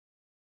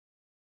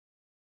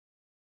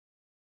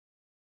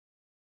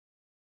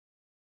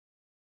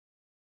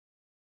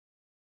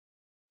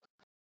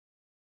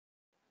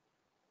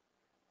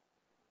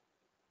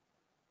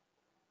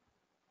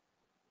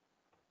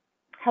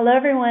Hello,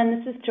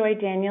 everyone. This is Joy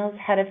Daniels,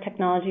 Head of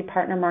Technology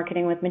Partner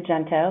Marketing with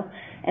Magento,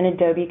 an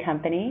Adobe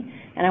company,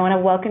 and I want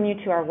to welcome you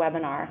to our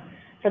webinar.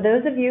 For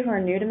those of you who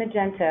are new to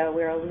Magento,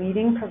 we are a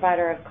leading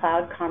provider of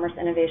cloud commerce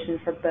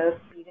innovation for both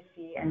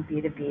B2C and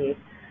B2B.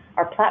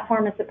 Our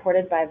platform is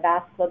supported by a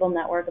vast global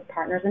network of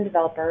partners and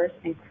developers,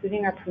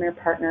 including our premier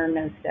partner,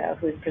 Nosto,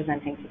 who is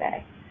presenting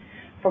today.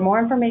 For more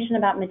information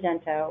about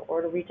Magento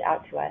or to reach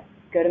out to us,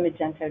 go to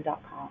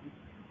magento.com.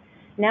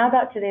 Now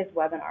about today's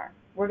webinar.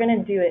 We're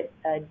going to do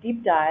a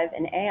deep dive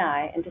in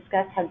AI and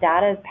discuss how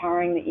data is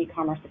powering the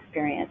e-commerce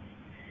experience.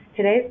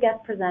 Today's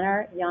guest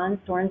presenter, Jan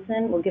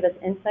Soerensen, will give us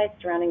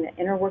insights surrounding the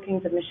inner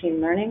workings of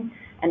machine learning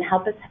and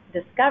help us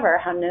discover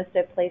how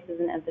Nosto places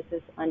an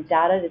emphasis on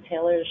data to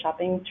tailor the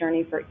shopping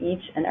journey for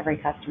each and every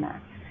customer.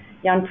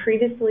 Jan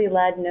previously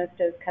led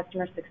Nosto's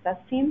customer success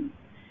team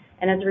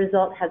and as a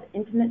result has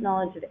intimate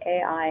knowledge of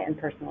AI and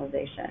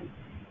personalization.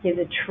 He is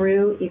a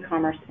true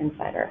e-commerce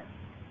insider.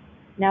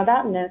 Now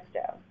about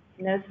Nosto.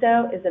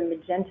 Nosto is a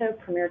Magento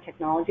Premier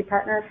Technology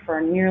Partner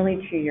for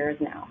nearly 2 years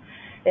now.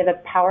 They have a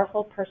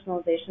powerful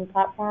personalization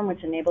platform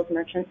which enables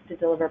merchants to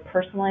deliver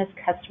personalized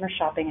customer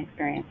shopping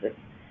experiences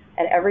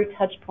at every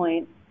touch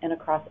point and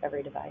across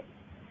every device.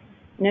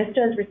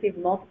 Nosto has received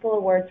multiple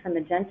awards from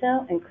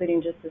Magento,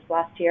 including just this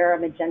last year a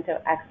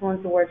Magento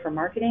Excellence Award for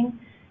Marketing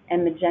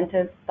and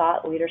Magento's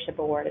Thought Leadership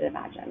Award at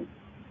Imagine.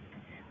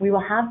 We will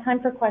have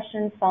time for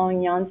questions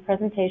following Jan's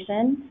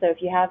presentation, so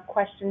if you have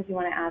questions you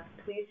want to ask,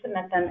 please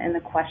submit them in the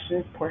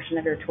questions portion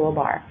of your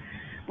toolbar.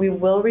 We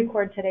will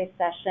record today's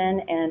session,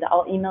 and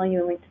I'll email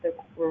you a link to the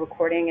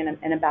recording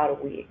in about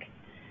a week.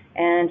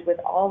 And with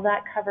all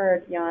that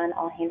covered, Jan,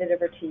 I'll hand it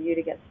over to you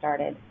to get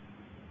started.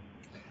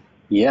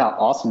 Yeah,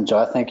 awesome,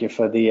 Joy. Thank you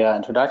for the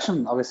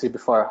introduction. Obviously,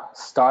 before I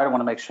start, I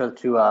want to make sure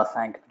to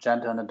thank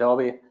Magento and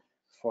Adobe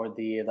for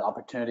the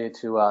opportunity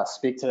to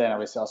speak today, and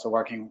obviously also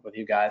working with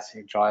you guys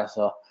here, Joy,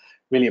 so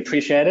really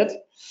appreciate it.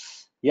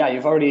 Yeah,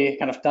 you've already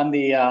kind of done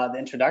the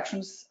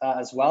introductions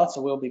as well, so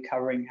we'll be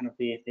covering kind of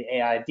the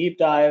AI deep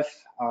dive,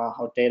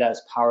 how data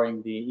is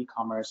powering the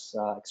e-commerce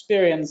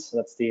experience. So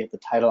that's the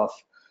title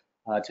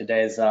of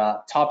today's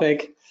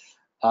topic.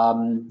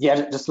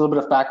 Yeah, just a little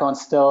bit of background.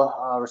 Still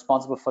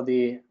responsible for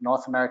the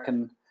North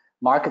American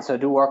market, so I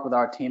do work with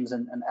our teams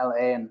in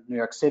LA and New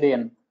York City,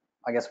 and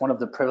I guess one of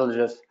the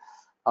privileges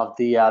of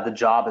the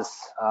job is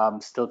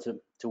still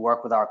to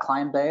work with our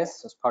client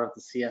base as part of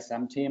the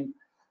CSM team.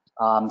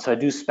 So I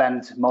do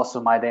spend most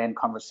of my day in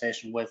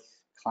conversation with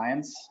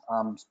clients,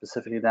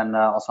 specifically then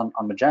also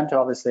on Magento,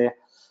 obviously.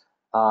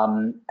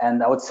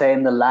 And I would say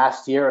in the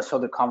last year or so,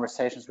 the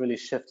conversations really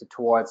shifted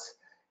towards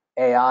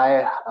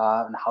AI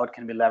and how it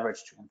can be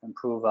leveraged to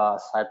improve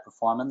site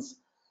performance.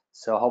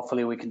 So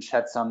hopefully we can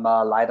shed some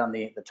light on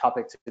the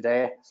topic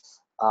today.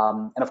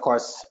 And of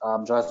course,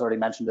 Joy has already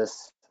mentioned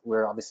this.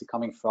 We're obviously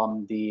coming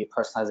from the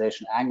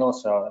personalization angle,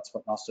 so that's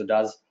what Nosto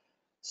does.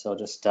 So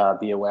just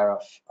be aware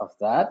of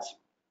that.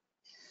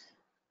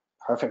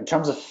 Perfect. In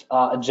terms of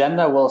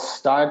agenda, we'll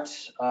start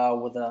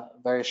with a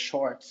very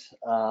short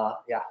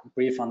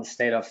brief on the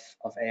state of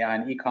AI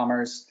and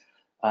e-commerce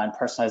and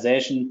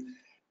personalization.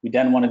 We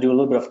then want to do a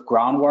little bit of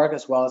groundwork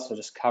as well, so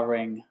just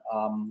covering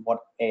what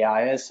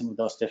AI is, some of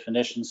those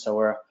definitions. So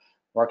we're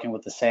working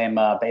with the same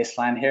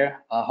baseline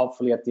here,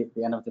 hopefully at the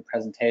end of the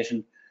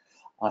presentation.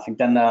 I think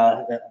then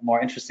the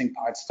more interesting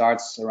part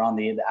starts around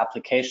the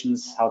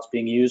applications, how it's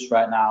being used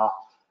right now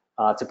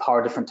to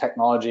power different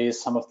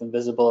technologies, some of them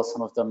visible,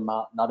 some of them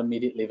not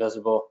immediately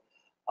visible,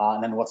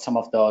 and then what some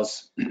of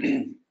those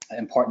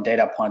important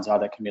data points are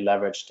that can be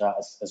leveraged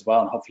as well.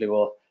 And hopefully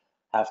we'll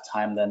have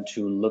time then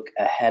to look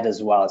ahead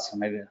as well. So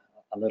maybe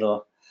a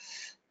little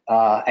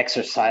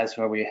exercise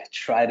where we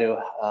try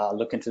to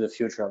look into the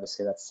future.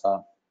 Obviously that's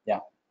a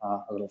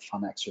little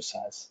fun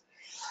exercise.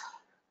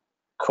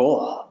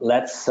 Cool.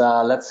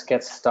 Let's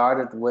get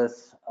started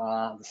with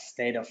the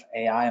state of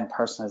AI and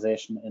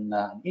personalization in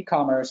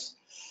e-commerce.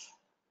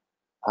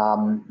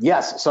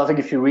 Yes, so I think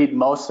if you read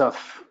most of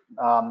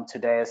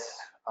today's,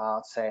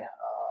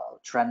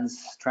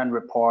 trend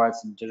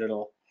reports and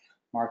digital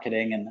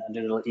marketing and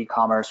digital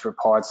e-commerce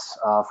reports,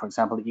 for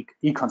example,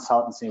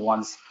 e-consultancy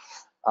ones,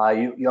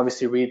 you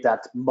obviously read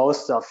that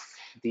most of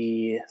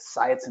the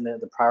sites and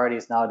the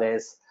priorities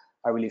nowadays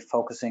are really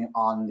focusing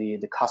on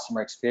the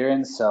customer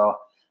experience. So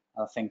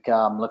I think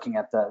looking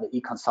at the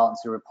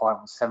e-consultancy report,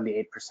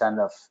 78%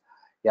 of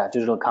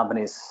digital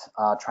companies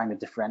trying to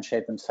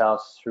differentiate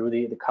themselves through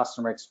the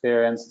customer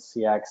experience,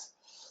 CX.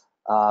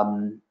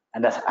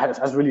 And that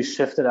has really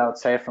shifted, I would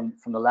say, from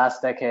the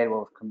last decade.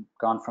 We've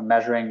gone from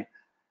measuring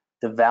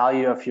the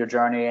value of your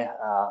journey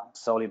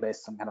solely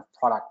based on kind of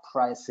product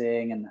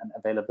pricing and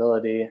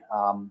availability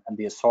and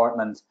the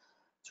assortment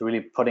to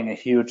really putting a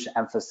huge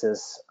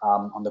emphasis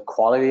on the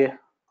quality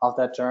of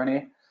that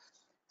journey.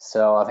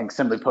 So I think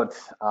simply put,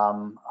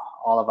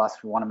 all of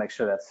us, we want to make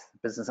sure that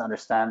business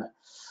understand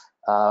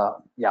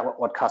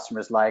what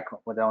customers like,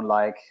 what they don't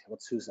like, what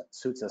suits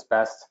us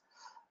best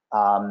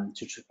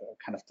to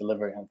kind of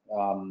deliver,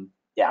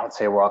 I would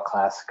say, a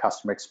world-class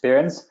customer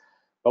experience.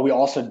 But we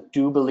also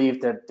do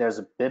believe that there's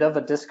a bit of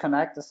a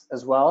disconnect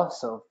as well.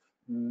 So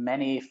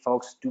many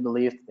folks do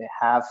believe they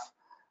have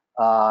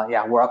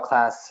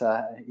world-class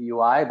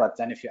UI, but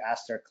then if you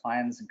ask their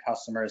clients and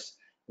customers,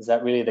 is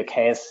that really the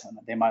case? And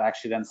they might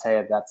actually then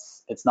say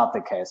it's not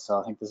the case. So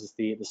I think this is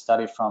the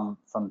study from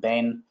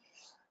Bain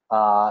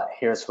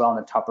here as well on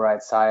the top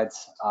right side,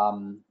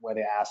 where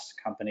they asked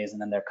companies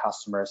and then their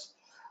customers.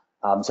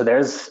 So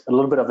there's a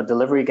little bit of a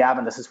delivery gap,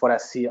 and this is what I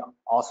see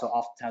also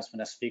oftentimes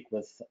when I speak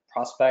with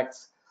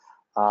prospects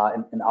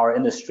in our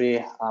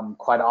industry.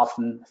 Quite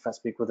often, if I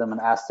speak with them and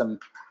ask them,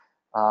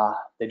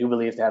 they do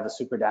believe they have a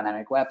super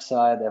dynamic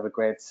website, they have a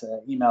great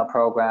email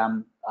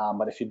program,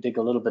 but if you dig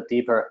a little bit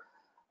deeper,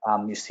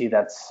 you see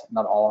that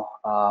not all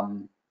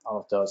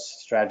of those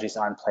strategies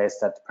are in place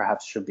that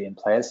perhaps should be in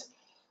place.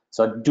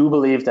 So I do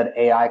believe that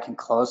AI can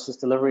close this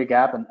delivery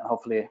gap, and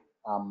hopefully,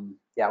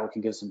 we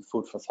can give some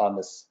food for thought in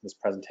this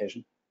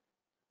presentation.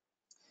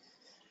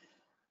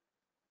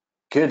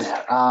 Good.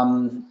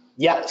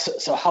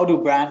 So how do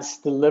brands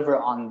deliver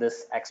on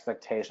this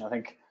expectation? I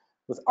think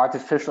with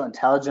artificial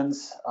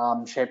intelligence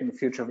shaping the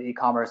future of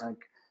e-commerce, I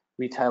think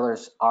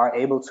retailers are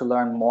able to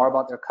learn more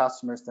about their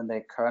customers than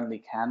they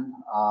currently can,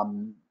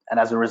 and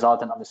as a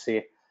result, then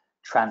obviously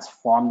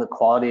transform the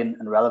quality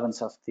and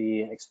relevance of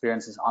the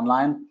experiences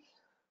online.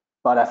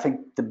 But I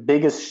think the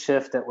biggest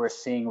shift that we're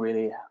seeing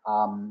really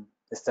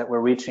is that we're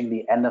reaching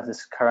the end of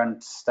this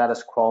current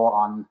status quo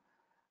on,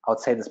 I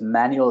would say, this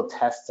manual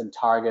test and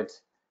target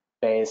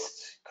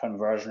based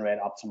conversion rate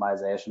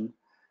optimization.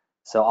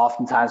 So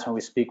oftentimes when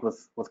we speak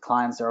with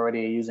clients, they're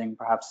already using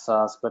perhaps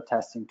split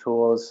testing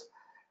tools,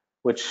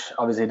 which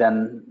obviously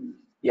then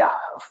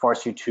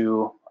force you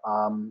to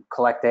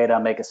collect data,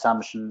 make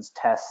assumptions,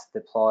 test,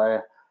 deploy,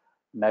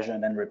 measure,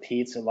 and then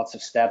repeat. So lots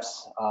of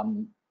steps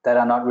that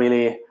are not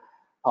really,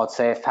 I would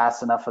say,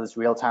 fast enough for this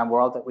real-time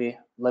world that we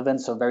live in.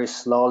 So very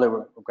slowly,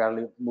 we're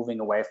gradually moving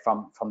away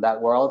from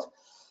that world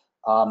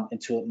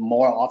into a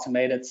more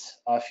automated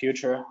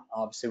future.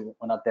 Obviously,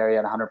 we're not there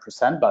yet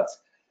 100%, but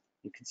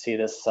you can see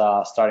this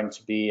starting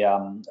to be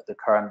the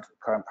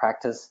current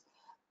practice.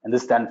 And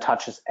this then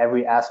touches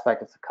every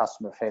aspect of the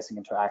customer-facing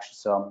interaction.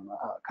 So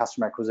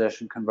customer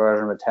acquisition,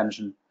 conversion,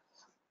 retention,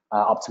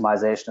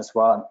 optimization as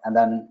well. And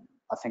then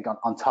I think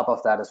on top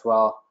of that as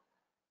well,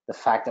 the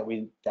fact that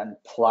we then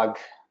plug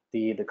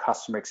the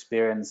customer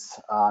experience,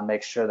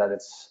 make sure that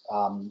it's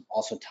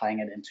also tying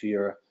it into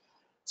your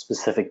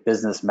specific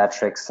business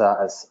metrics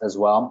as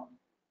well.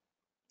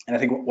 And I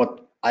think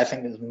what I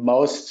think is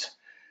most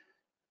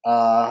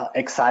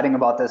exciting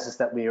about this is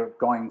that we are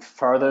going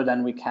further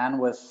than we can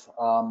with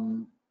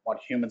what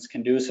humans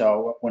can do.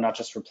 So we're not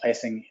just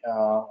replacing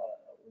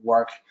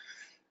work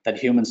that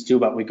humans do,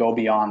 but we go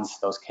beyond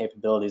those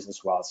capabilities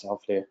as well. So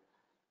hopefully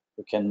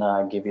we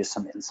can give you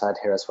some insight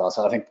here as well.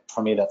 So I think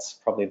for me, that's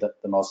probably the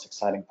most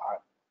exciting part.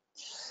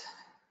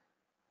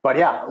 But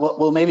yeah,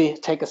 we'll maybe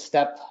take a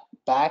step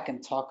back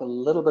and talk a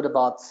little bit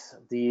about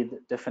the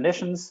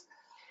definitions.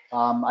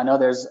 I know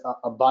there's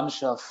a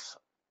bunch of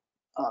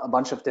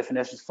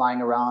definitions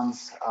flying around.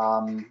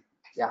 And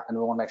we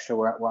want to make sure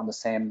we're on the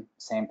same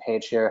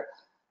page here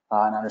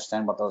and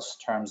understand what those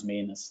terms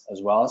mean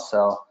as well.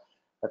 So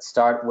let's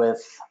start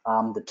with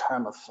the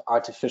term of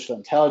artificial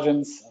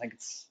intelligence. I think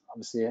it's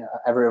obviously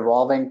ever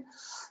evolving,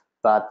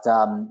 but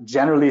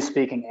generally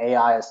speaking,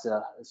 AI is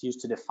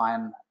used to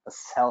define a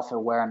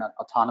self-aware and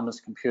autonomous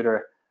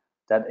computer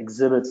that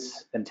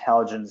exhibits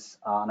intelligence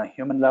on a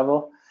human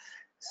level.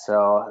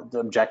 So the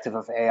objective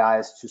of AI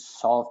is to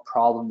solve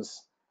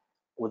problems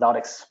without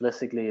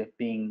explicitly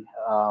being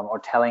or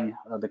telling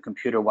the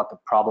computer what the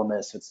problem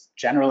is. It's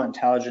general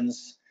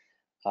intelligence,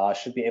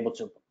 should be able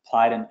to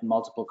apply it in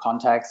multiple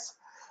contexts,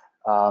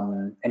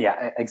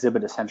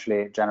 exhibit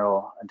essentially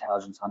general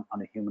intelligence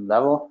on a human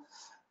level.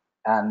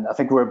 And I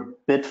think we're a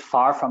bit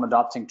far from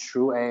adopting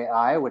true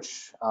AI,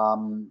 which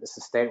is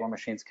a state where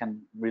machines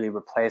can really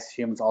replace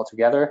humans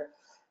altogether.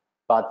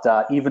 But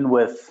even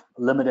with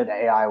limited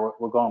AI,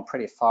 we're going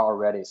pretty far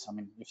already. So I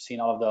mean, you've seen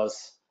all of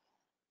those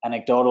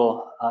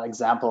anecdotal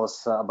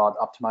examples about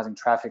optimizing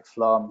traffic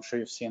flow. I'm sure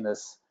you've seen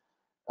this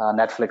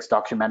Netflix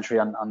documentary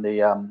on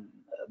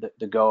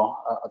the Go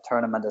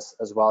tournament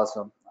as well as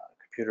a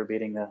computer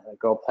beating a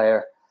Go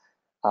player.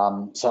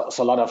 So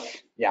a lot of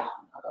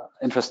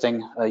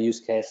interesting use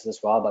cases as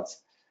well, but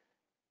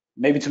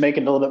maybe to make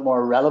it a little bit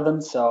more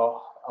relevant,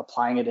 so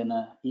applying it in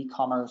an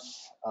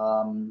e-commerce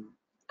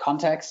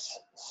context.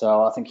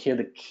 So I think here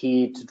the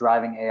key to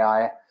driving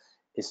AI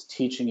is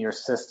teaching your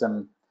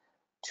system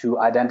to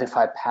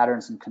identify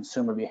patterns in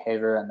consumer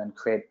behavior and then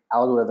create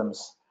algorithms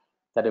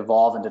that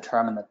evolve and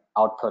determine the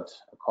output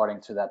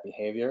according to that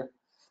behavior.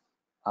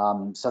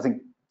 So I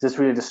think this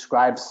really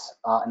describes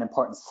an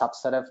important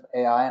subset of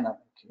AI, and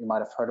you might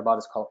have heard about it.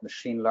 It's called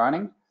machine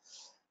learning.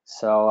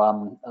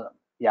 So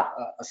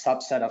a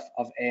subset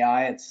of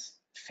AI. It's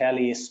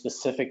fairly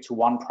specific to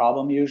one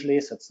problem usually,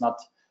 so it's not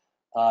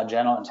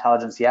general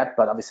intelligence yet,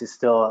 but obviously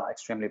still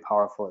extremely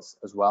powerful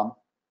as well.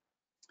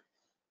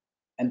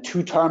 And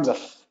two terms are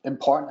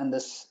important in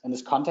this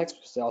context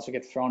because they also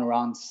get thrown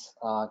around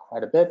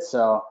quite a bit.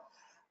 So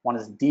One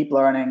is deep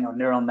learning or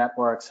neural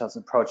networks, so it's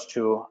an approach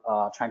to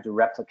trying to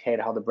replicate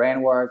how the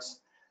brain works.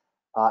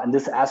 And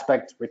this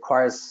aspect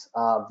requires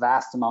a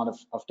vast amount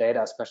of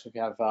data, especially if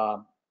you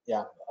have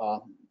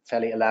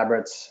fairly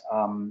elaborate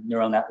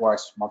neural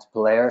networks,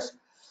 multiple layers,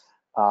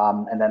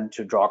 and then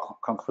to draw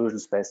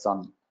conclusions based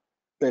on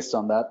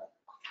that.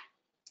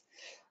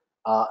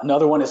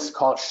 Another one is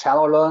called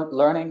shallow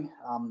learning.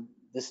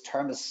 This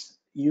term is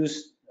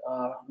used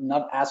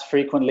not as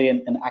frequently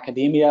in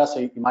academia, so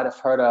you might have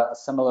heard a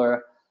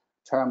similar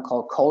term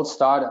called cold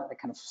start. I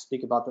kind of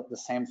speak about the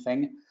same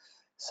thing.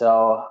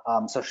 So,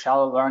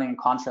 shallow learning, in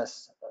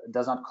contrast,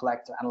 does not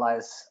collect or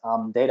analyze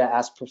data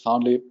as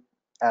profoundly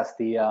as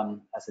the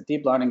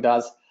deep learning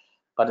does,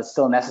 but it's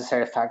still a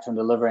necessary factor in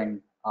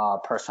delivering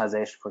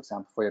personalization, for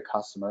example, for your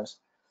customers.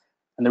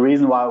 And the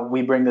reason why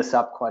we bring this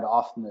up quite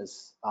often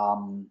is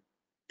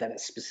that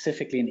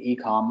specifically in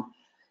e-com,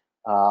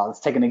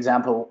 let's take an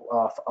example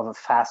of a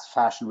fast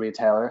fashion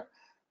retailer.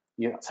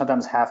 You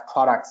sometimes have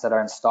products that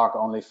are in stock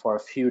only for a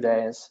few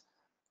days,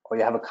 or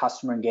you have a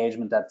customer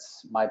engagement that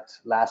might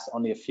last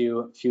only a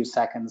few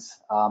seconds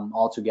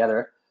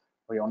altogether,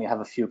 or you only have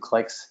a few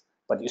clicks,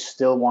 but you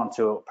still want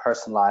to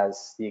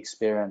personalize the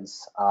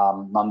experience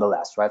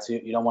nonetheless, right? So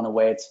you don't want to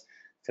wait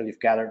till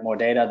you've gathered more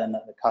data, then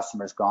the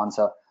customer's gone.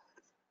 So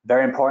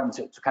very important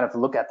to kind of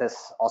look at this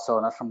also,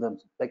 not from the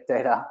big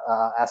data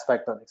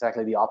aspect, but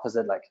exactly the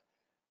opposite, like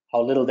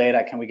how little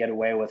data can we get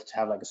away with to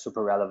have like a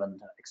super relevant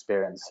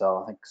experience.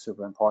 So I think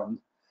super important.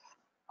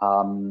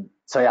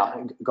 So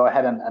yeah, go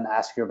ahead and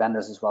ask your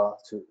vendors as well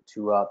to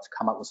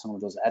come up with some of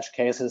those edge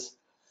cases.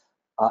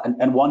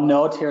 And one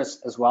note here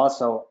as well,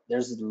 so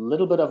there's a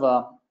little bit of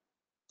a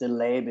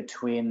delay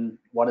between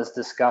what is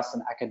discussed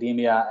in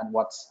academia and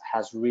what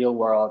has real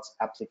world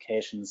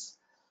applications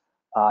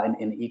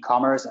in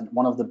e-commerce. And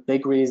one of the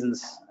big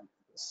reasons,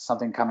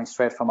 something coming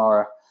straight from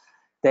our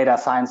data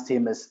science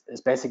team, is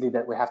basically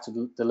that we have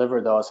to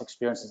deliver those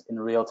experiences in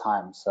real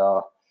time.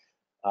 So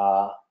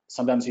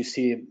sometimes you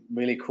see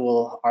really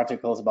cool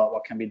articles about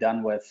what can be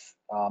done with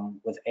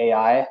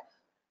AI,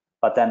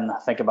 but then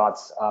think about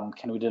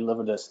can we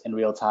deliver this in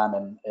real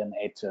time in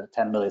 8 to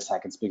 10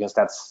 milliseconds, because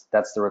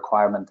that's the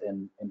requirement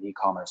in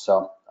e-commerce.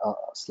 So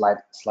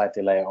slight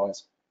delay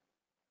always.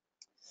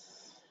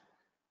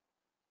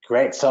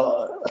 Great.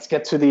 So let's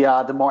get to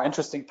the more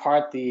interesting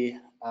part, the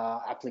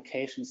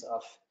applications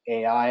of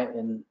AI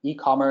in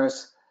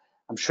e-commerce.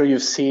 I'm sure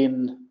you've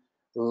seen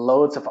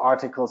loads of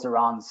articles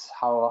around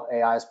how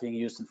AI is being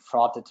used in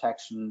fraud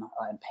detection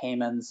and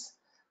payments.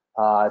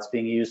 It's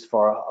being used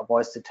for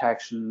voice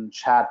detection,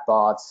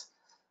 chatbots,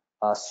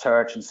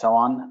 search, and so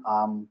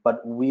on.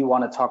 But we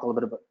want to talk a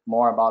little bit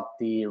more about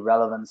the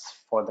relevance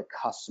for the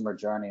customer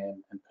journey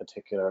in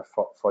particular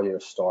for your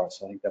store.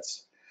 So I think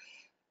that's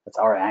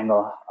our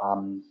angle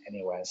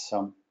anyway.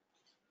 So,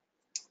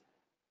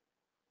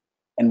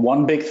 and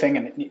one big thing,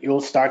 and you'll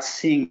start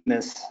seeing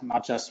this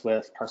not just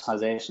with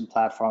personalization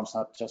platforms,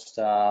 not just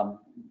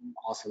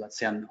also, let's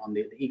say, on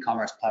the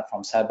e-commerce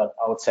platform side, but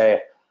I would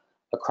say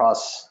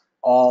across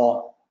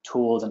all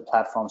tools and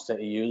platforms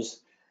that you use,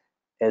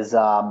 is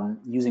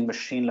using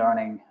machine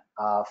learning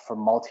for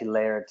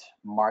multi-layered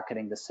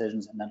marketing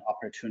decisions and then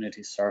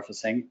opportunity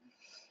surfacing.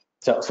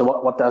 So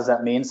what does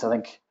that mean? So I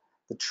think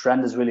the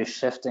trend is really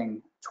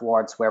shifting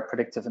towards where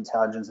predictive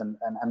intelligence and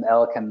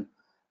ML can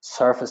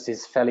surface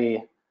these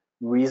fairly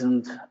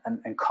reasoned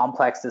and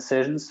complex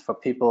decisions for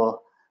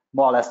people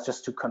more or less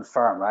just to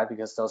confirm, right?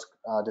 Because those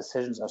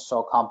decisions are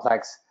so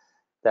complex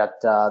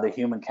that the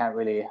human can't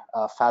really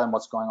fathom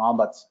what's going on.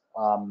 But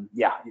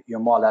yeah, you're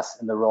more or less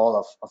in the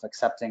role of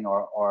accepting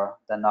or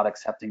then not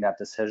accepting that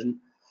decision.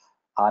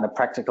 And a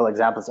practical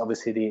example is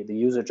obviously the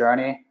user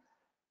journey,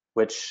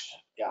 which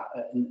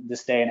in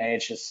this day and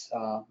age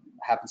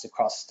happens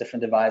across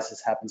different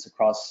devices, happens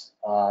across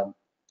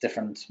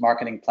different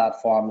marketing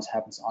platforms,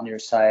 happens on your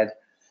site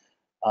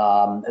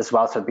as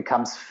well. So it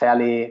becomes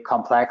fairly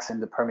complex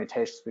and the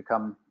permutations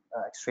become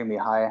extremely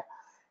high.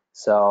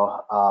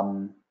 So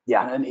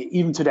yeah, and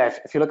even today,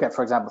 if you look at,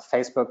 for example,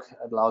 Facebook,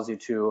 it allows you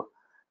to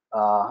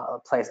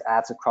place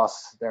ads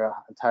across their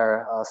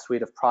entire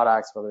suite of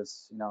products, whether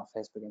it's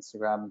Facebook,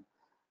 Instagram,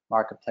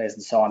 Marketplace,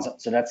 and so on.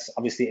 So that's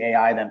obviously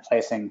AI then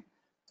placing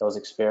those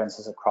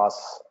experiences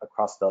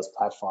across those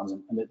platforms.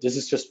 And this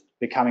is just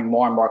becoming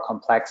more and more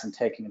complex and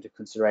taking into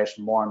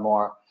consideration more and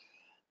more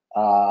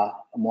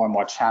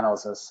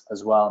channels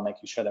as well,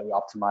 making sure that we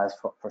optimize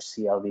for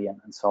CLV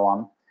and so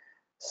on.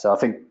 So I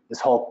think this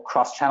whole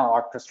cross-channel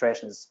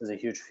orchestration is a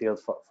huge field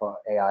for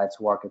AI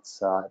to work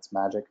its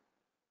magic.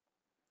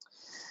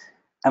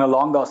 And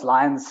along those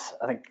lines,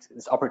 I think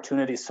this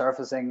opportunity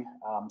surfacing,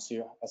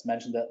 so as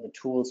mentioned, the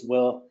tools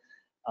will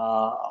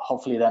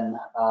hopefully then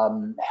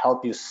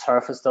help you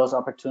surface those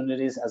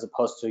opportunities as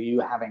opposed to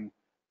you having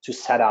to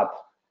set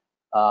up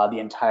the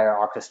entire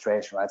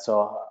orchestration, right?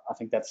 So I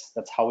think that's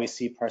how we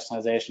see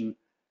personalization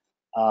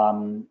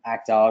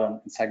act out,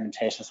 and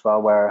segmentation as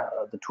well, where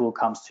the tool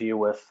comes to you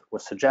with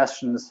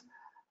suggestions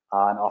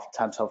and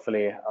oftentimes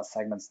hopefully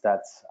segments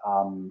that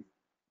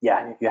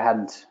you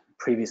hadn't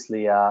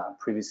previously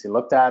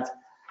looked at.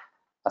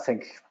 I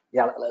think,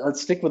 yeah,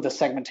 let's stick with the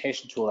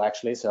segmentation tool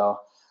actually. So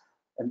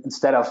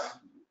instead of,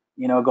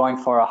 going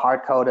for a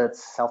hard-coded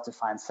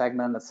self-defined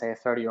segment, let's say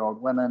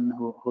 30-year-old women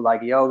who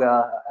like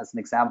yoga as an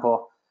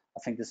example, I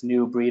think this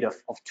new breed of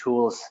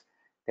tools,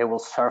 they will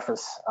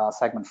surface a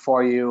segment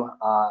for you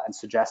and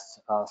suggest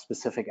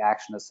specific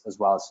action as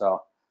well.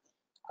 So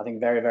I think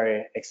very,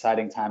 very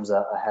exciting times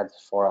ahead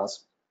for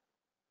us.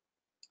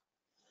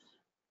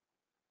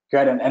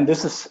 Good, and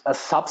this is a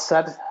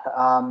subset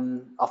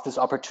of this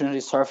opportunity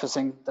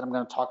surfacing that I'm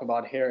going to talk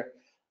about here.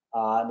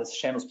 This is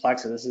shameless plug.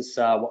 So this is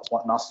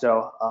what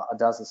Nosto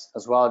does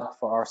as well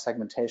for our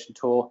segmentation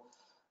tool,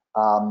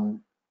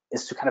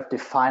 is to kind of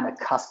define a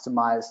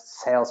customized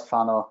sales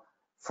funnel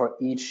for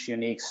each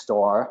unique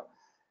store.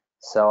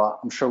 So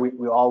I'm sure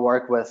we all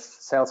work with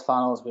sales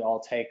funnels. We all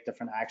take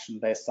different action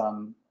based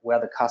on where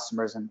the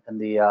customers in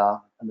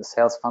the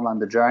sales funnel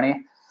and the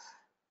journey.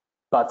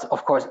 But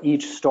of course,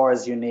 each store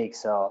is unique.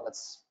 So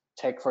let's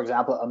take, for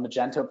example, a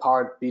Magento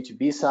powered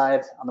B2B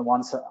side on the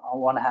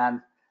one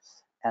hand,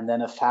 and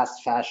then a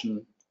fast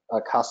fashion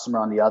customer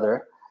on the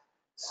other.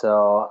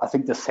 So I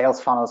think the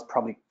sales funnels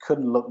probably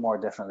couldn't look more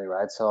differently,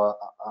 right? So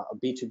a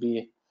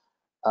B2B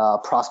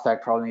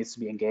prospect probably needs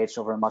to be engaged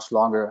over a much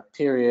longer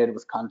period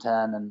with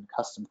content and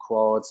custom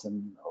quotes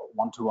and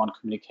one-to-one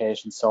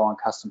communication, so on,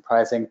 custom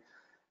pricing.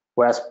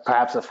 Whereas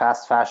perhaps a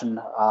fast fashion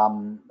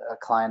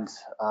client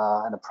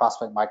and a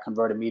prospect might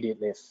convert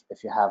immediately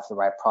if you have the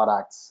right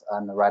products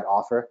and the right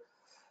offer.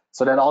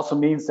 So that also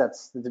means that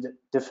the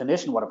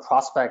definition what a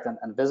prospect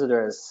and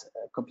visitor is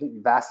completely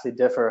vastly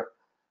differ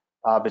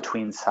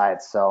between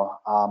sites. So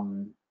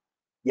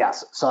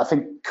yes, so I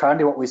think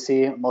currently what we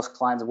see, most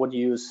clients would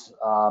use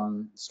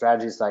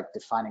strategies like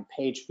defining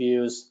page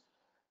views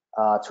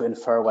to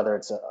infer whether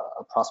it's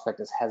a prospect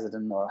is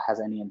hesitant or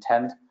has any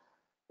intent.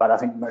 But I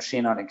think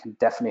machine learning can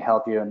definitely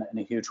help you in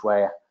a huge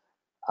way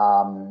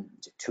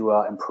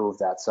to improve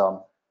that.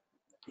 So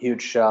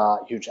huge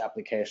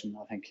application,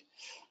 I think.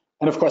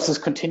 And of course, this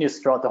continues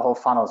throughout the whole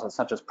funnel. So it's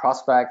not just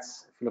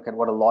prospects. If you look at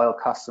what a loyal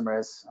customer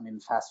is, I mean,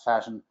 fast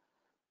fashion,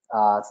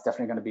 it's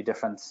definitely going to be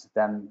different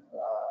than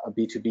a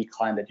B2B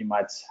client that you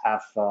might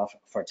have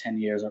for 10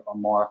 years or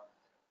more.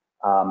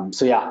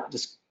 So yeah,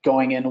 just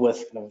going in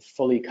with a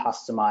fully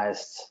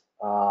customized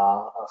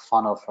a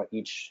funnel for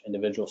each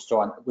individual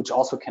store, which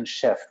also can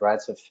shift,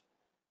 right? So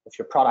if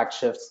your product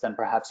shifts, then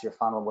perhaps your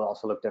funnel will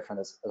also look different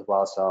as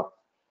well. So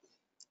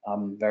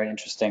very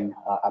interesting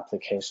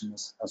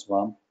applications as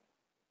well.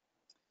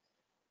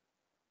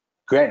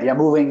 Great. Yeah,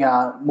 moving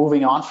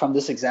on from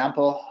this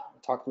example, we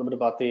talked a little bit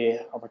about the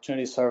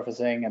opportunity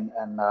surfacing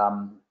and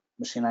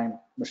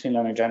machine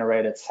learning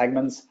generated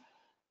segments.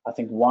 I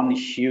think one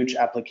huge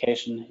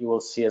application you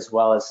will see as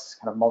well is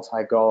kind of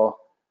multi-goal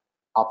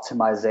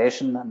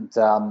optimization, and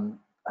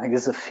I think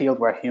this is a field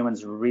where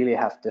humans really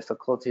have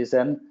difficulties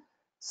in.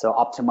 So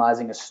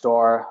optimizing a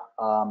store,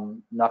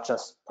 not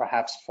just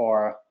perhaps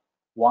for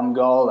one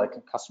goal like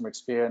a customer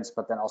experience,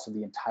 but then also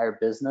the entire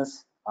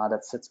business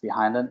that sits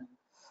behind it.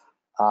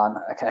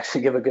 I can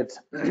actually give a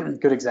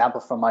good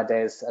example from my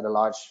days at a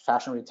large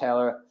fashion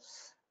retailer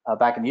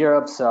back in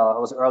Europe. So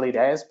it was early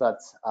days, but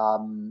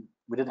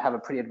we did have a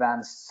pretty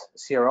advanced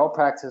CRO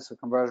practice, a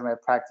conversion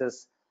rate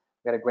practice.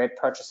 We had a great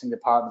purchasing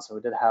department, so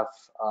we did have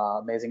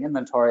amazing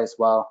inventory as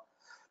well.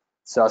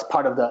 So as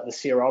part of the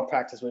CRO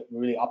practice, we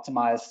really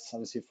optimized,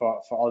 obviously,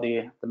 for all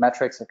the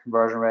metrics, the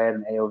conversion rate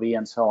and AOV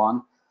and so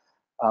on.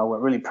 We're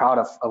really proud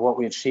of what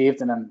we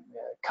achieved. And then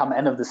come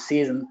end of the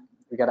season,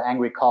 we got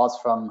angry calls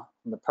from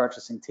the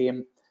purchasing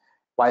team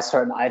why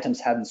certain items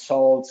hadn't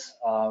sold,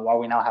 why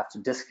we now have to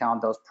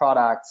discount those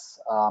products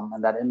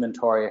and that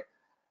inventory.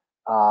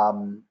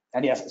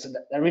 And yes, so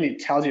that really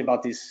tells you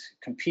about these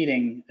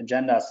competing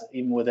agendas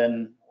even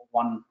within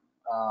one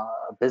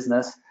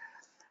business,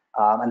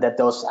 and that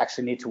those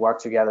actually need to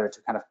work together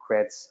to kind of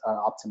create an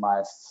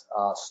optimized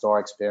store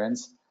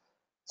experience.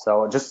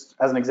 So just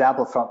as an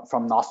example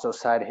from Nosto's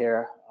side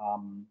here,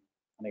 and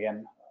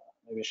again,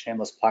 maybe a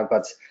shameless plug,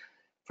 but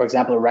for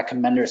example, a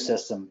recommender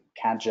system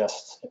can't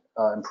just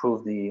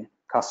improve the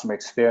customer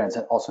experience.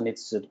 It also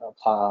needs to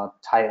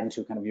tie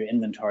into kind of your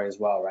inventory as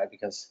well, right?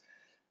 Because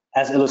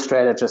as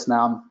illustrated just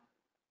now,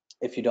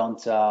 if you don't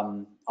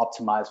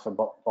optimize for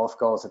both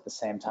goals at the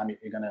same time,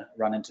 you're going to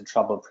run into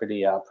trouble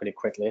pretty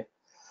quickly.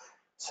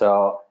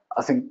 So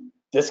I think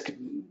this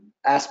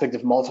aspect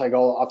of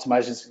multi-goal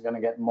optimization is going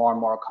to get more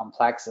and more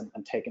complex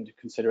and take into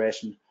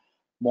consideration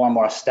more and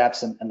more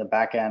steps in the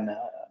back end,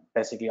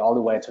 basically all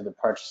the way to the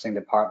purchasing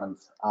department,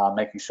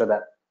 making sure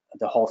that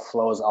the whole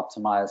flow is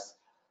optimized,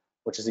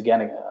 which is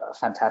again a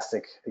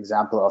fantastic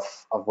example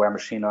of where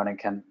machine learning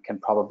can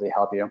probably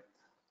help you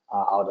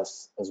out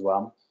as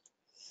well.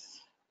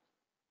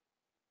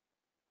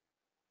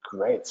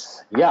 Great.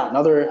 Yeah,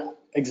 another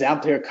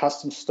example here,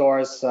 custom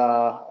stores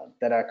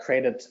that are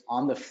created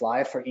on the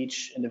fly for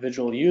each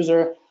individual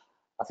user.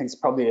 I think it's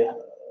probably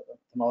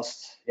the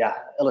most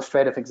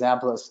illustrative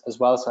example as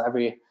well. So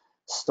every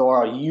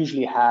store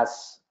usually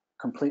has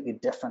completely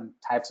different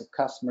types of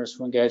customers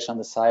who engage on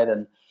the site.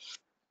 And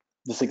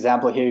this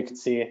example here, you can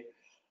see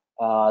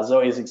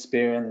Zoe's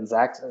experience and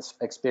Zach's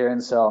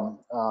experience. So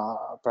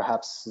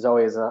perhaps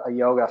Zoe is a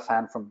yoga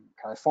fan from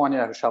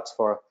California who shops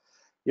for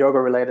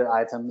yoga-related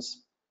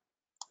items,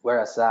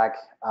 whereas Zach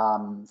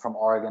from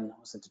Oregon,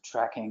 who's into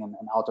trekking and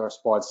outdoor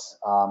sports,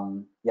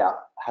 yeah,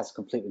 has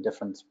completely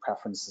different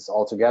preferences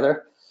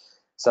altogether.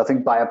 So I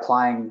think by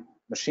applying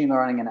machine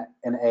learning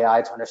and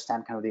AI to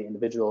understand kind of the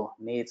individual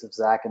needs of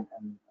Zach and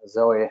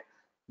Zoe,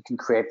 you can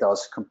create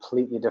those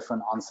completely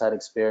different on-site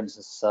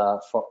experiences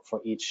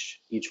for each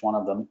one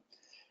of them.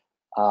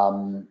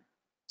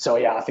 So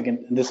yeah, I think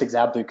in this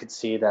example, you could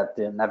see that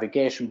the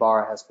navigation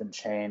bar has been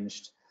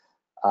changed.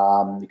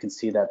 You can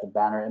see that the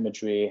banner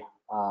imagery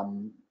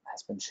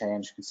has been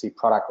changed. You can see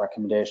product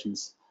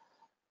recommendations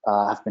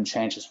have been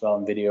changed as well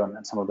in video,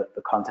 and some of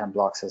the content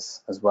blocks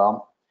as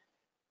well.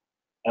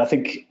 And I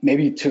think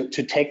maybe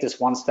to take this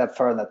one step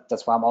further,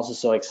 that's why I'm also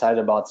so excited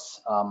about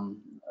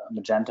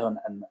Magento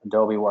and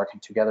Adobe working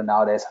together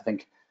nowadays. I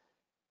think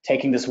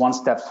taking this one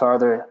step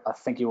further, I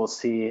think you will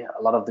see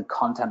a lot of the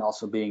content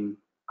also being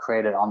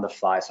created on the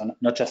fly. So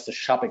not just the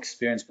shop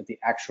experience, but the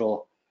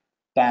actual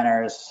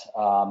banners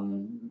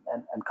and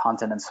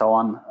content and so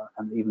on,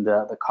 and even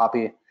the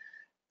copy.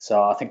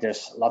 So I think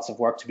there's lots of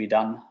work to be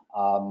done,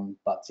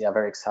 but yeah,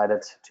 very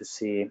excited to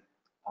see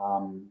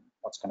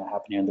what's going to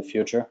happen here in the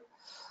future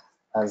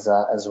as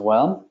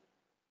well.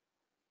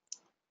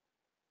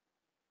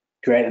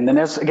 Great, and then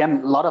there's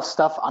again a lot of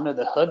stuff under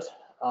the hood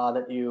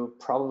that you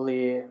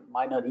probably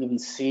might not even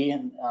see,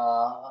 and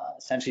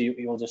essentially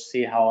you will just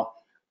see how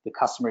the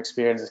customer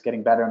experience is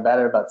getting better and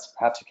better, but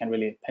perhaps you can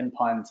really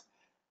pinpoint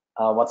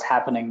what's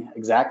happening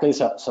exactly.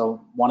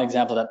 So one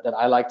example that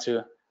I like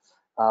to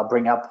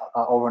bring up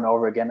over and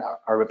over again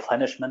are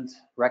replenishment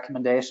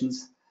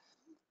recommendations.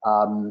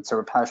 So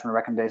replenishment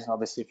recommendations,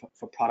 obviously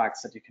for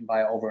products that you can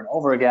buy over and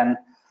over again,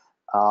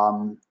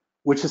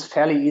 which is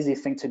fairly easy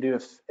thing to do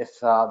if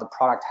the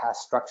product has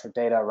structured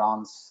data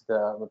around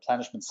the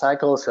replenishment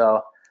cycle.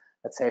 So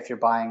let's say if you're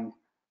buying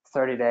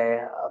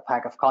 30-day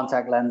pack of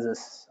contact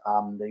lenses,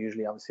 they're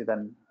usually obviously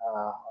then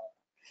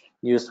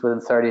used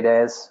within 30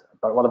 days.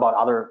 But what about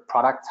other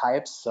product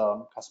types?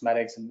 So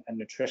cosmetics and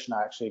nutrition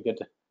are actually a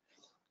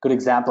good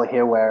example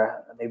here,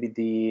 where maybe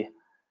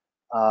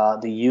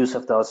the use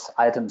of those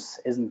items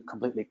isn't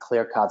completely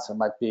clear cut. So it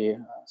might be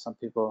some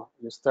people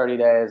use 30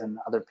 days and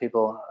other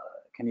people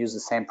can use the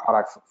same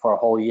product for a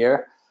whole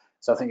year.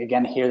 So I think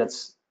again here,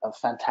 that's a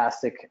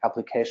fantastic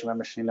application where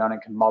machine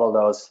learning can model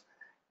those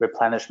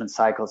replenishment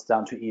cycles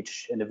down to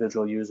each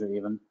individual user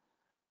even,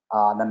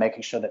 and then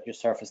making sure that you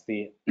surface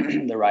the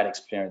the right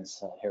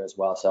experience here as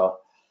well. So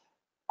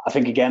I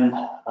think again,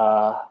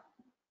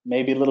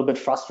 maybe a little bit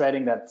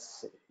frustrating that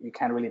you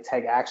can't really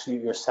take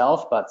action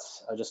yourself, but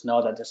I just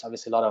know that there's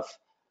obviously a lot of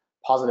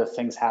positive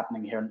things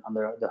happening here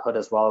under the hood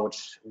as well,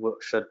 which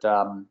should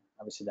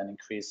obviously then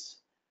increase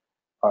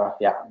or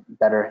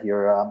better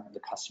your the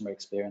customer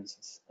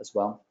experiences as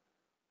well.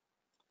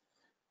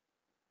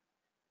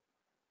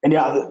 And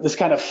yeah, this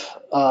kind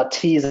of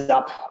tees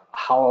up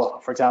how,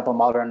 for example,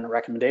 modern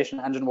recommendation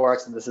engine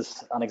works, and this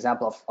is an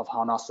example of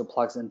how Nosto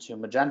plugs into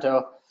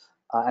Magento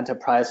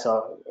Enterprise.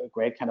 So a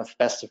great kind of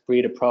best of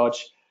breed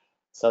approach.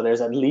 So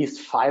there's at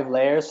least 5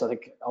 layers. So I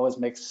think it always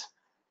makes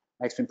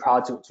me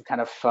proud to kind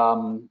of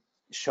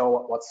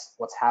show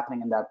what's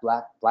happening in that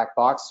black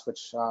box,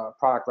 which are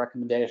product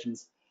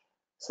recommendations.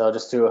 So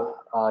just to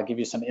give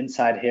you some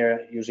insight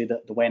here, usually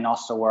the way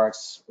Nosto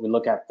works, we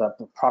look at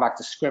the product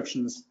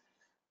descriptions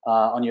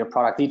on your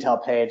product detail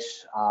page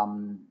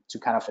to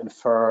kind of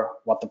infer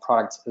what the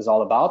product is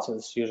all about. So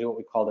this is usually what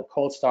we call the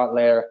cold start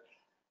layer.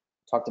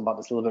 Talked about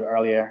this a little bit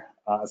earlier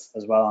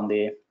as well on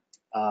the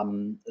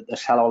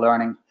shallow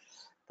learning.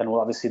 Then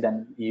we'll obviously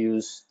then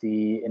use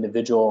the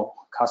individual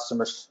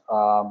customers'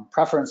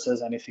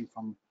 preferences, anything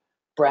from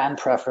brand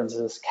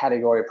preferences,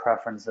 category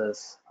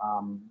preferences,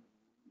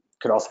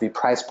 could also be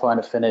price point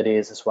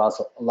affinities as well.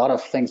 So a lot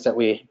of things that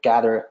we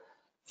gather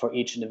for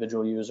each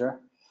individual user.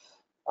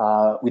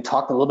 We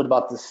talked a little bit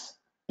about this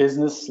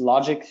business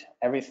logic.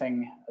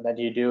 Everything that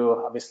you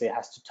do obviously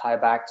has to tie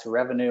back to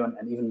revenue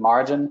and even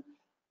margin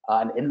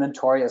and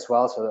inventory as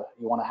well. So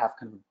you want to have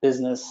kind of a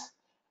business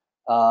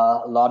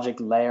logic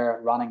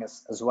layer running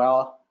as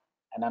well.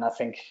 And then I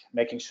think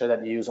making sure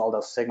that you use all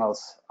those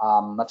signals,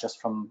 not just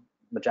from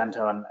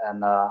Magento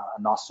and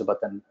Nosto,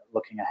 but then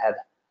looking ahead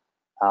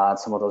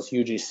some of those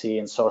UGC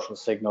and social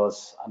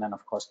signals, and then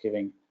of course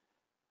giving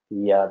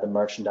the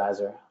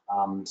merchandiser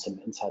some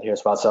insight here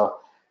as well. So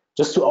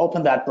just to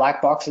open that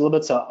black box a little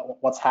bit, so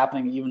what's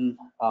happening even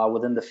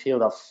within the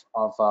field of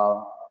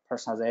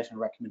personalization and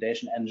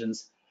recommendation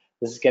engines,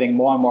 this is getting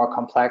more and more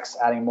complex,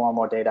 adding more and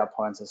more data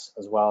points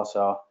as well.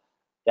 So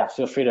yeah,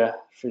 feel free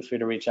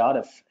to reach out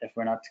if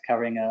we're not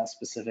covering a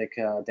specific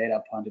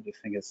data point that you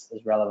think is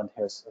relevant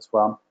here as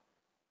well.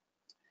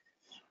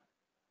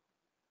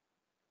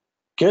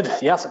 Good.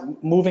 Yes.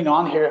 Moving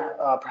on here,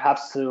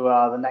 perhaps to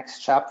the next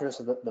chapter.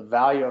 So the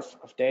value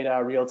of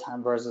data, real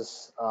time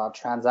versus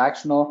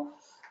transactional.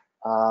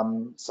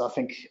 So I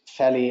think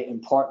fairly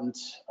important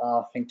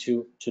thing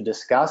to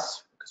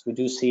discuss, because because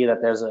we do see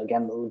that there's,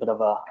 again, a little bit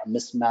of a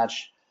mismatch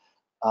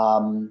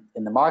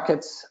in the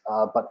markets,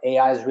 but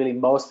AI is really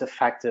most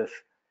effective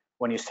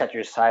when you set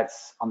your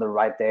sites on the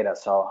right data.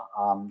 So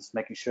it's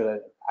making sure that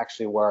it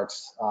actually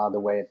works the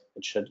way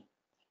it should.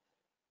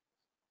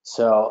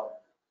 So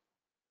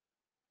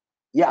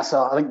yeah,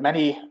 so I think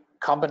many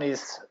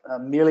companies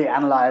merely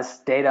analyze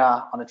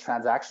data on a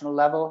transactional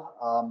level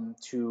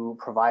to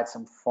provide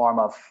some form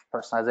of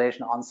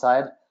personalization on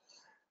site.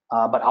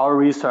 But our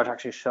research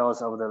actually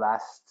shows over the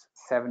last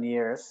 7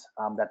 years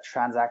that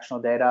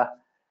transactional data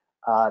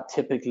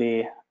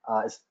typically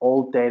is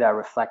old data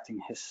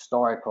reflecting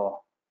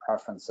historical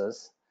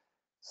preferences.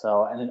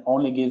 So, and it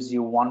only gives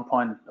you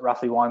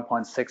roughly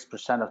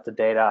 1.6% of the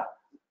data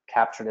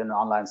captured in an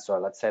online store.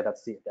 Let's say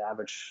that's the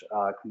average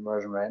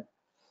conversion rate.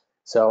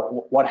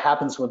 So what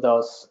happens with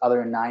those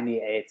other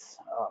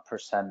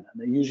 98%?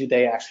 Usually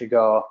they actually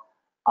go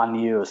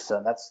unused.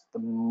 So that's the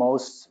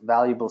most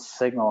valuable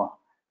signal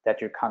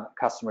that your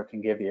customer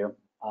can give you,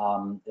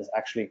 is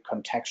actually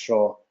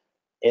contextual,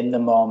 in the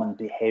moment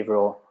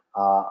behavioral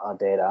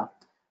data.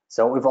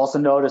 So we've also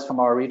noticed from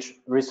our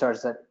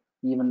research that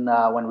even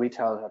when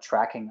retailers are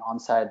tracking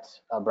on-site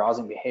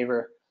browsing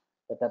behavior,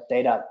 that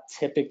data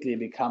typically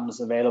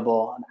becomes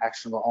available and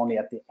actionable only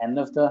at the end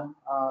of the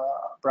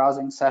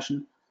browsing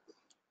session,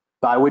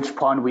 by which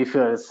point we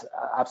feel it's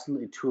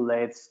absolutely too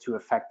late to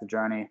affect the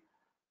journey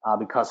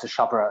because the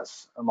shopper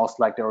has most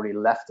likely already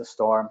left the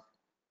store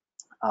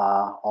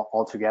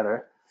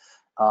altogether.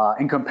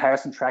 In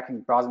comparison,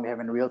 tracking browsing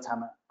behavior in real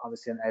time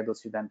obviously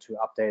enables you then to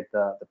update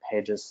the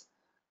pages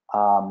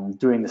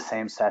during the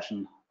same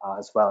session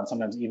as well, and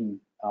sometimes even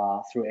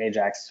through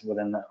Ajax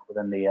within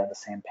the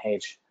same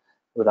page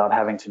without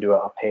having to do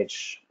a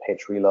page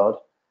reload.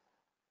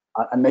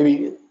 And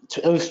maybe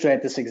to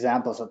illustrate this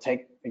example, so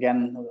take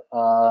again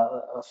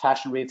a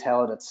fashion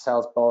retailer that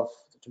sells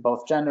to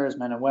both genders,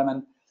 men and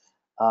women,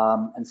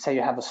 and say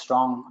you have a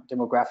strong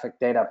demographic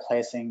data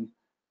placing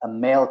a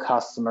male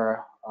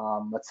customer,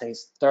 let's say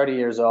he's 30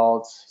 years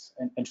old,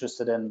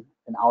 interested in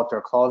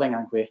outdoor clothing. I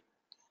think we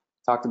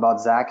talked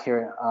about Zach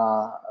here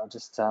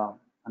just on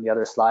the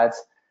other slides.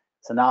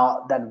 So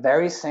now that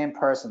very same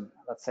person,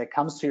 let's say,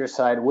 comes to your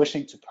site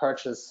wishing to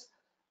purchase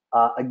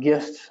a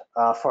gift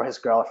for his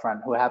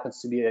girlfriend who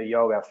happens to be a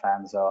yoga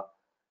fan. So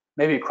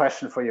maybe a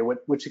question for you,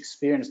 which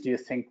experience do you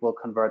think will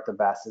convert the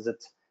best? Is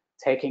it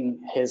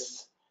taking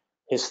his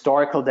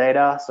historical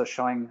data, so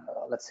showing,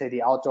 let's say,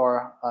 the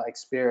outdoor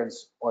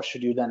experience, or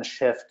should you then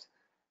shift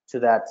to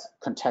that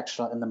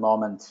contextual in the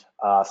moment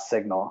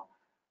signal?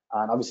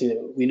 And obviously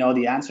we know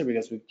the answer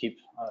because we keep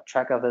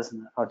track of this,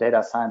 and our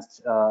data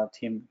science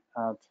team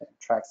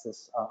tracks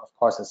this, of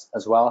course,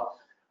 as well.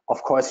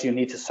 Of course, you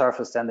need to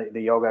surface then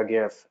the yoga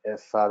gear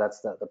if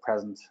that's the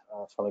present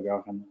for the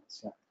girlfriend.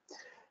 Yeah.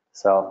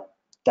 So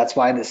that's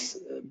why this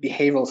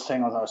behavioral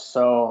signals are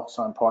so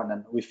important,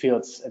 and we feel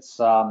it's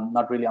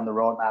not really on the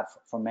roadmap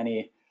for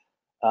many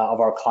of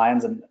our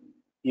clients. And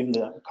even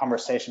the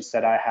conversations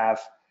that I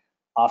have,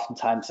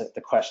 oftentimes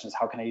the question is,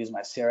 how can I use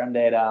my CRM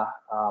data,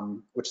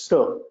 which is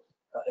still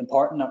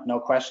important, no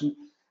question,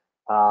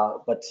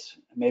 but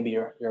maybe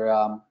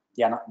you're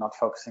not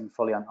focusing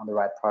fully on the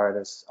right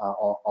priorities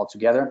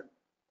altogether.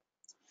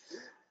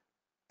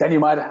 Then you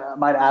might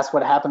ask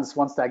what happens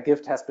once that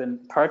gift has been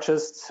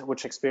purchased,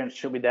 which experience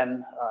should we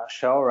then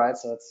show, right?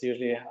 So it's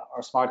usually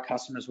our smart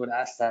customers would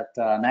ask that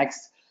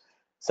next.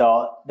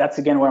 So that's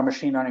again where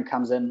machine learning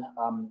comes in,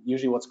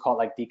 usually what's called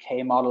like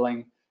decay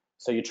modeling.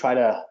 So you try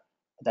to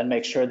then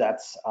make sure that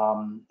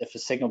if the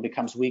signal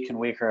becomes weak and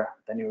weaker,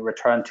 then you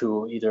return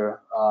to either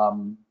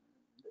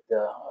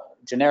the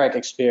generic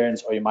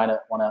experience, or you might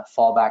want to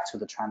fall back to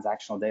the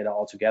transactional data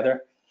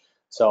altogether.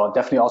 So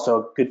definitely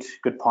also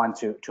good point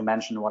to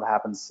mention what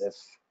happens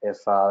if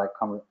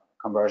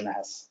conversion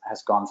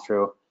has gone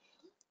through.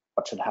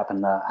 What should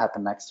happen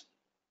next?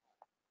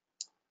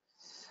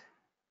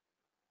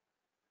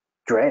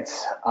 Great.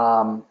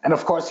 And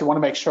of course, you want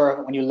to make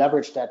sure when you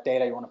leverage that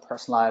data, you want to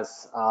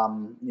personalize.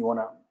 You want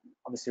to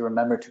obviously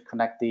remember to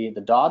connect the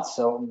dots.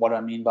 So what do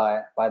I mean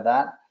by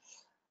that?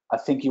 I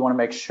think you want to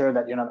make sure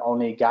that you're not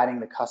only guiding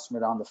the customer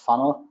down the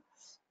funnel,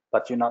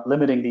 but you're not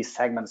limiting these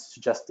segments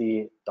to just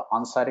the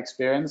on-site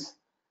experience.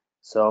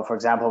 So for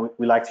example,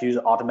 we like to use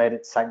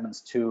automated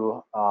segments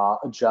to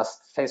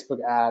adjust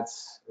Facebook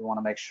ads. We want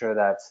to make sure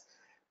that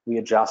we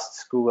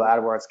adjust Google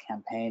AdWords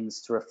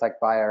campaigns to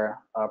reflect buyer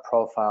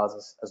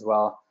profiles as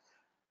well.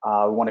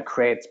 We want to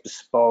create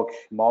bespoke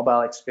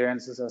mobile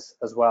experiences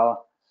as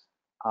well.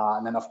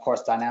 And then of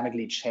course,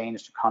 dynamically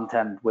change the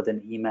content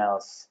within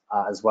emails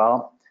as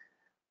well.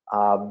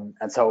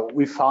 And so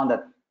we found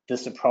that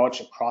this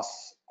approach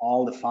across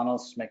all the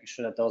funnels, making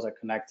sure that those are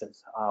connected,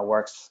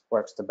 works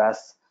the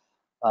best,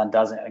 and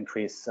does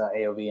increase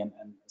AOV and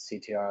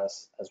CTR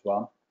as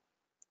well.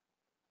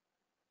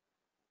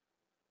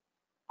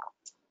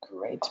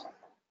 Great.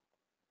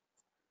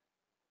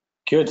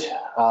 Good.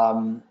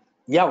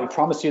 Yeah, we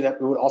promised you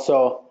that we would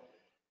also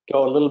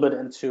go a little bit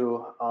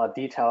into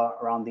detail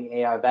around the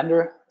AI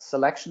vendor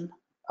selection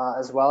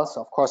as well.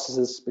 So of course, this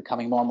is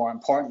becoming more and more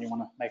important. You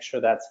want to make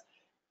sure that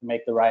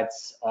make the right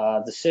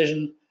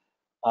decision.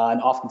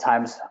 And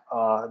oftentimes,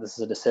 this is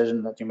a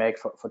decision that you make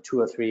for 2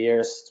 or 3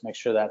 years to make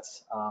sure that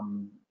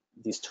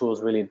these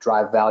tools really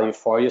drive value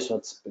for you. So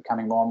it's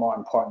becoming more and more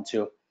important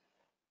to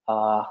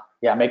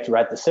make the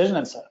right decision.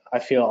 And so I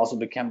feel also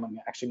becoming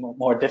actually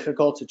more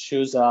difficult to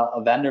choose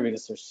a vendor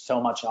because there's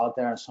so much out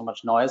there and so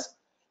much noise.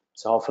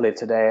 So hopefully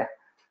today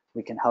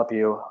we can help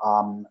you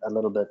a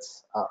little bit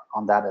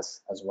on that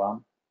as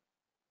well.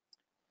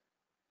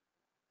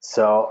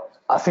 So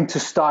I think to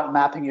start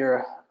mapping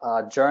your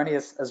journey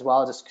as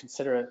well, just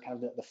consider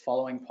kind of the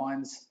following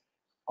points.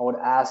 I would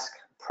ask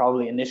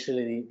probably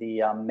initially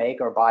the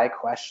make or buy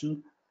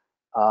question.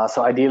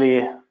 So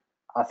ideally,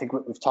 I think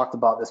we've talked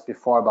about this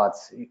before, but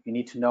you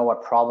need to know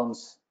what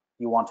problems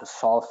you want to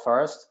solve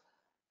first.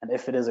 And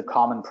if it is a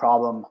common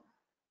problem,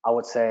 I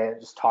would say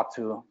just talk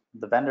to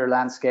the vendor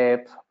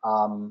landscape.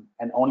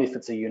 And only if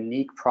it's a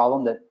unique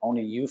problem that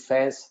only you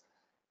face,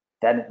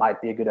 then it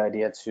might be a good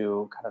idea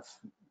to kind of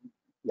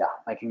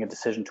making a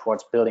decision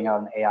towards building out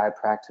an AI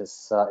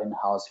practice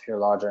in-house if you're a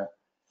larger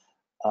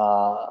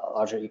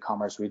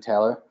e-commerce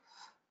retailer.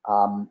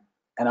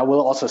 And I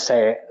will also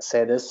say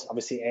this,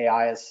 obviously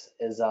AI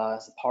is a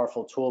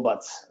powerful tool,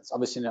 but it's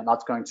obviously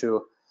not going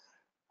to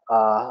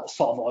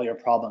solve all your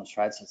problems,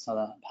 right? So it's not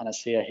a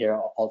panacea here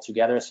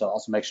altogether. So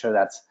also make sure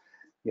that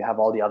you have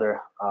all the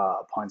other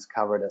points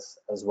covered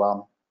as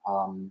well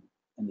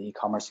in the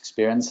e-commerce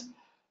experience.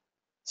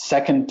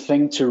 Second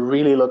thing to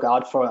really look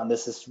out for, and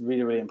this is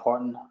really, really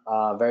important,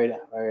 very,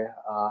 very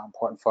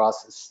important for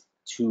us, is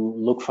to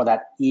look for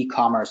that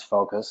e-commerce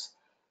focus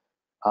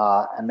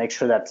and make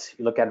sure that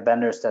you look at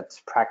vendors that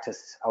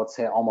practice, I would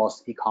say,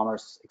 almost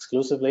e-commerce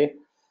exclusively.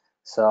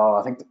 So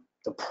I think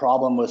the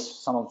problem with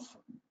some of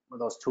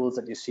those tools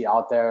that you see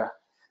out there,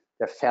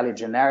 they're fairly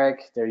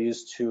generic. They're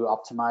used to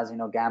optimize,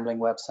 gambling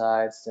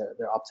websites.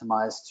 They're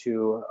optimized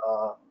to,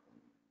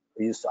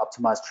 they're used to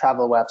optimize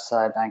travel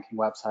website, banking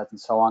websites, and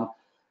so on.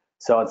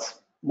 So it's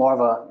more of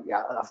a,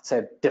 I would say,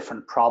 a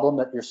different problem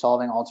that you're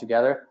solving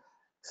altogether.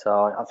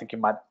 So I think you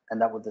might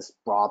end up with this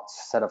broad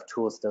set of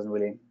tools that doesn't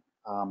really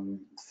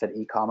fit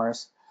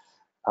e-commerce.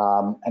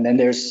 And then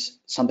there's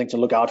something to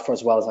look out for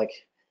as well as like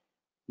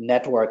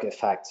network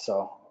effect.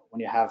 So when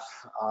you have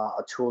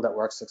a tool that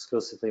works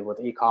exclusively with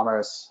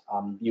e-commerce,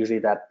 usually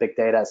that big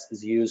data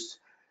is used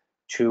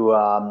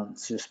to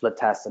split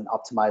test and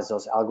optimize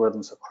those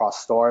algorithms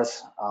across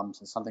stores.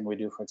 So something we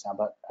do, for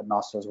example, at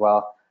Nosto as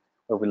well,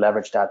 where we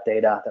leverage that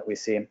data that we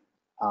see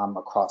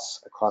across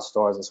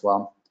stores as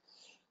well.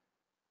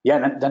 Yeah,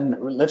 and then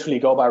literally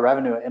go by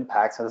revenue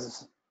impact. So this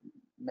is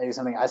maybe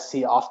something I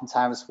see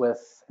oftentimes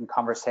in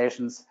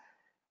conversations,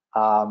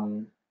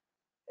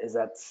 is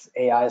that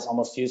AI is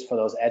almost used for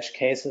those edge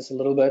cases a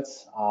little bit.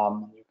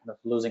 You're kind of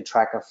losing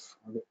track of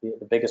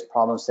the biggest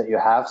problems that you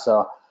have.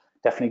 So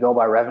definitely go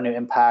by revenue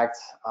impact.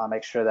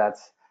 Make sure that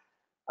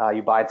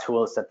you buy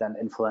tools that then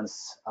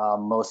influence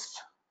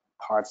most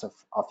parts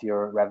of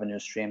your revenue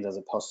streams as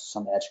opposed to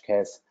some edge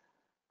case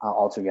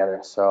altogether.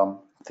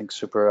 So I think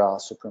super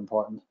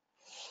important.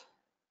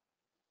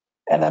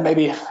 And then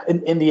maybe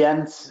in the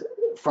end,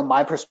 from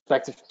my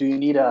perspective, do you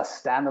need a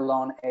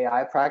standalone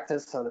AI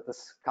practice? So that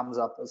this comes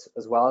up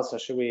as well. So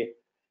should we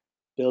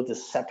build a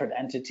separate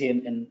entity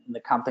in the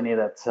company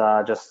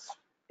that just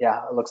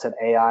looks at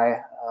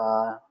AI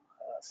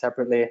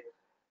separately?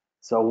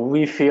 So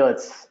we feel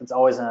it's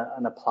always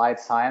an applied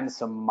science.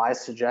 So my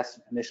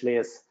suggestion initially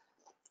is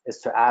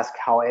to ask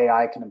how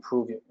AI can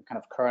improve your kind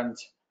of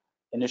current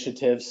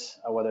initiatives,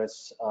 whether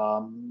it's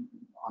on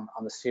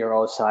the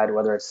CRO side,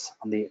 whether it's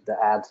on the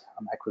ad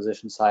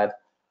acquisition side,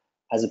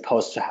 as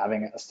opposed to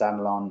having a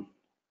standalone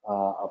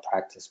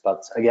practice.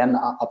 But again,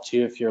 up to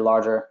you. If you're a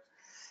larger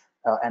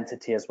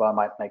entity as well, it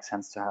might make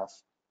sense to have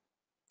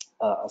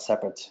a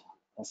separate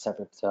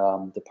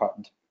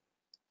department.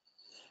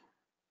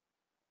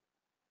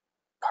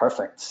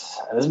 Perfect.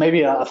 This may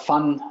be a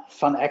fun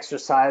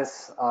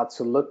exercise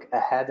to look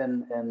ahead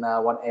in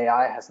what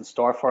AI has in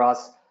store for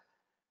us.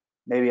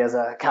 Maybe as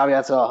a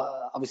caveat, so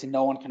obviously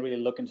no one can really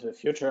look into the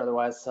future.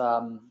 Otherwise,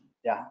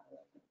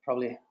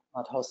 probably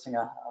not hosting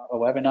a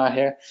webinar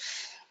here.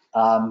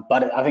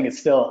 But I think it's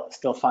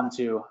still fun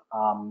to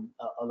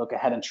look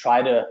ahead and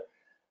try to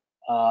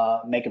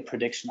make a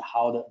prediction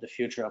how the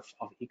future of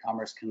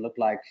e-commerce can look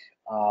like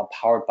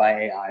powered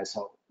by AI.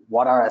 So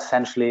what are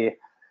essentially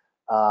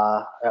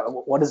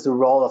what is the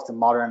role of the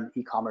modern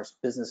e-commerce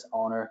business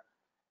owner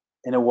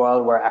in a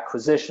world where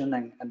acquisition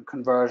and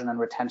conversion and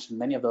retention,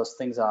 many of those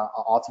things are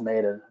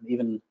automated, and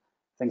even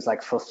things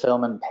like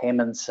fulfillment,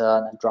 payments,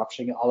 and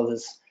dropshipping, all of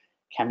this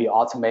can be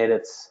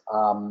automated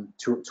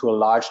to a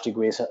large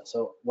degree.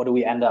 So what do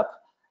we end up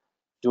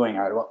doing?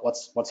 Right?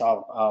 What's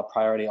our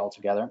priority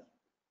altogether?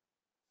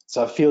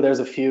 So I feel there's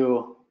a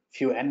few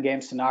end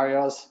game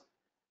scenarios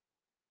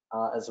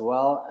as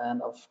well,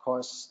 and of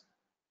course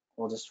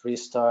we'll just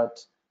restart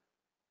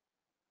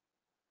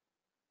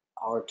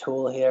our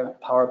tool here,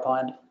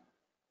 PowerPoint.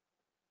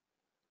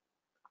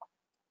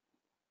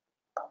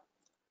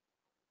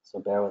 So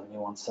bear with me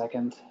 1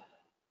 second.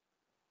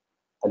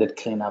 I did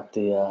clean up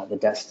the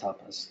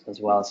desktop as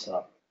well,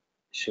 so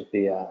should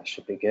be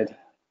good.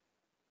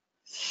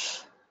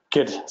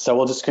 Good. So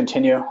we'll just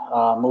continue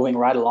moving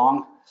right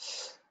along.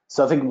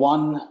 So I think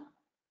one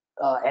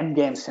end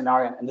game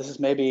scenario, and this is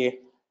maybe,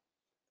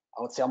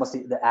 I would say, almost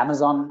the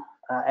Amazon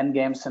end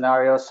game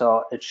scenario.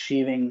 So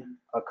achieving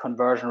a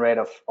conversion rate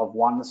of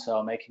 1,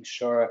 so making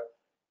sure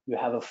you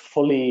have a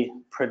fully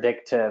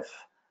predictive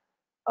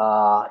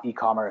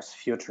e-commerce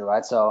future,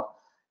 right? So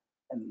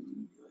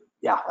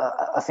yeah,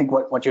 I think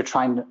what you're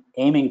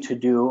aiming to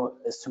do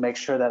is to make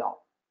sure that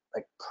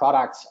like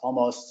products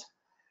almost,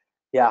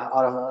 yeah,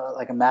 out of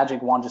like a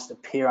magic wand just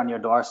appear on your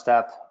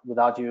doorstep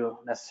without you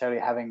necessarily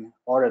having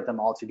ordered them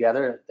all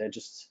together. They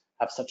just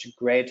have such a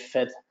great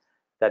fit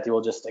that you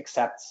will just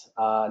accept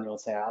and you'll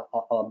say,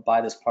 I'll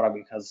buy this product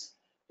because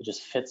it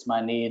just fits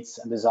my needs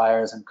and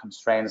desires and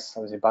constraints,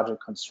 obviously budget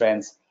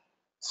constraints,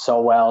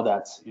 so well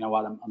that, you know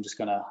what, I'm just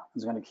gonna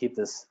keep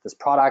this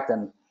product.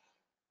 And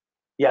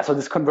yeah, so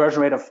this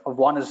conversion rate of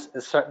 1 is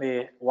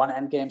certainly one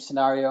end game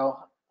scenario.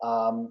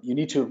 You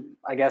need to,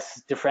 I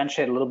guess,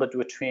 differentiate a little bit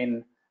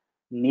between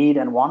need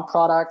and want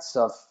products.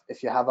 So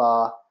if you have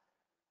a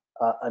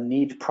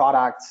need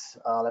product,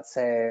 let's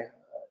say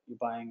you're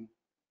buying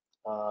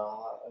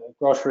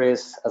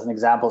groceries as an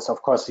example. So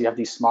of course you have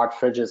these smart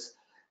fridges.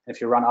 If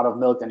you run out of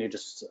milk, then you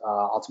just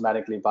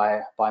automatically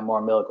buy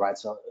more milk, right?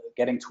 So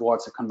getting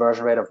towards a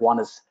conversion rate of 1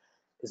 is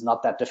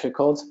not that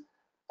difficult.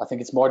 I think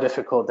it's more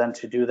difficult than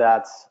to do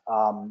that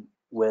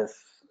with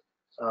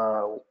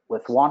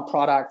want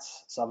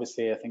products. So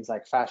obviously things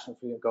like fashion,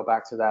 if we go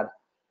back to that,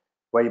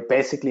 where you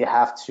basically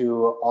have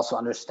to also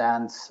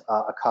understand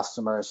a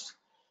customer's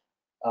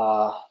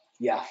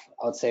yeah,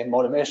 I would say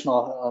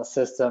motivational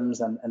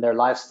systems and their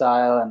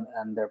lifestyle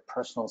and their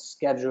personal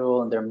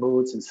schedule and their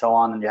moods and so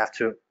on. And you have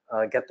to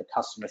get the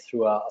customer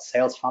through a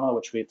sales funnel,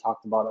 which we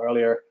talked about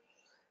earlier.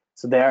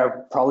 So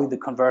there, probably the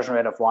conversion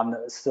rate of 1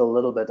 is still a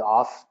little bit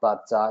off,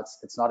 but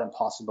it's not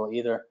impossible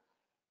either.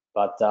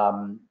 But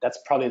that's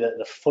probably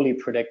the fully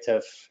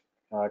predictive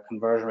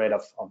conversion rate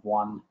of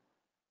 1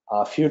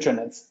 future. And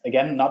it's,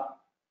 again, not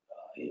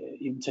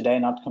even today,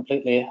 not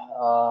completely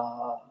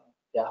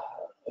yeah,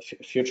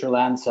 future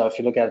land. So if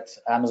you look at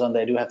Amazon,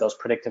 they do have those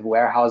predictive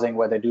warehousing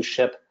where they do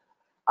ship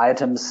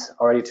items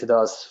already to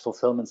those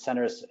fulfillment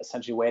centers,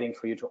 essentially waiting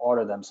for you to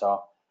order them.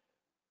 So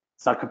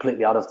it's not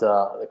completely out of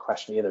the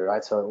question either,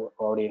 right? So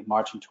we're already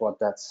marching toward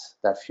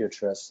that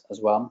future as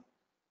well.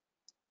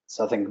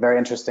 So I think very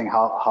interesting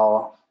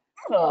how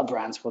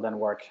brands will then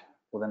work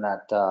within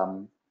that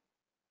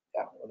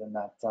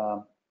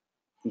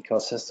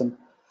ecosystem.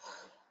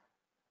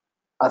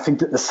 I think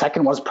that the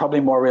second was probably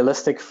more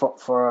realistic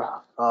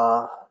for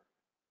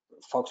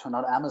folks who are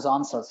not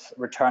Amazon. So it's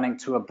returning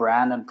to a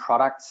brand and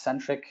product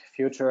centric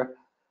future.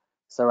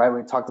 So right,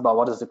 we talked about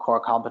what is the core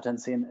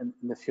competency in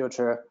the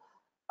future.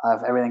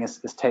 If everything is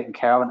taken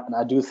care of, and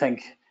I do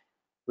think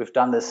we've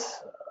done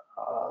this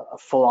a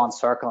full-on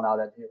circle now,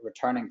 that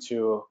returning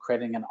to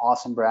creating an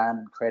awesome brand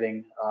and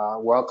creating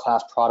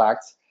world-class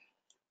products.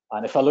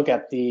 And if I look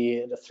at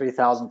the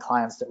 3,000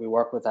 clients that we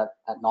work with at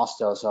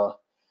Nosto, so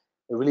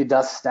it really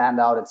does stand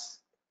out.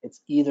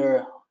 It's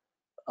either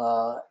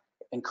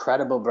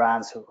incredible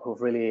brands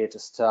who've really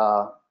just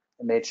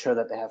made sure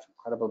that they have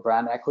incredible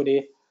brand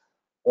equity,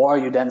 or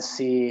you then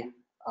see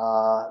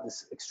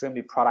this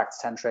extremely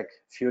product-centric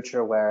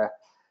future where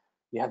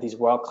you have these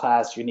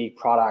world-class, unique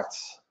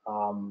products.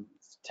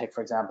 Take,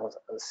 for example,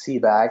 sea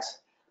bags.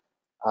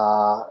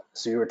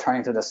 So you're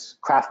returning to this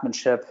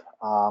craftsmanship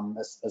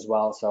as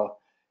well. So,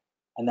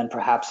 and then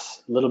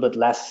perhaps a little bit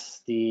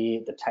less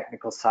the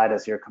technical side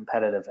as your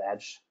competitive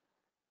edge,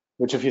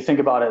 which, if you think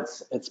about it,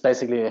 it's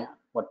basically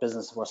what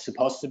business was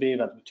supposed to be,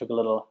 but we took a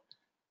little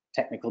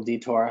technical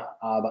detour.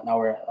 But now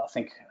we're, I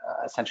think,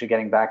 essentially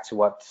getting back to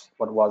what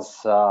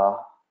was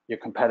your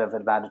competitive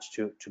advantage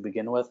to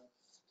begin with.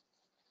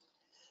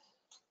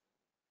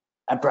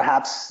 And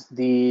perhaps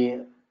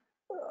the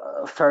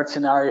third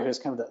scenario here is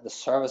kind of the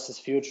services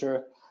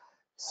future.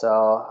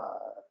 So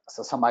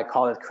some might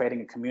call it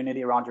creating a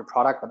community around your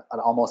product, but I'd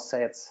almost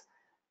say it's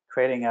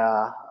creating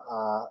a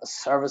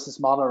services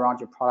model around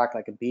your product,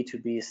 like a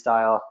B2B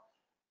style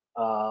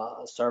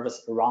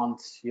service around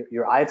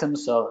your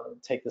items. So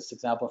take this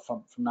example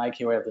from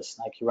Nike, where we have this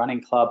Nike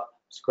running club.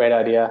 It's a great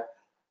idea.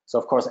 So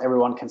of course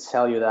everyone can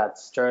sell you that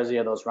jersey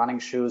or those running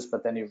shoes,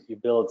 but then you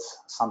build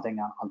something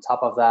on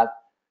top of that,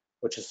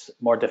 which is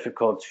more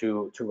difficult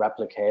to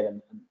replicate.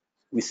 And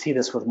we see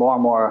this with more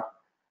and more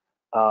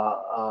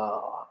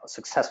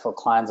successful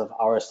clients of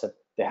ours, that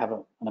they have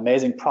an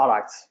amazing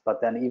product, but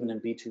then even in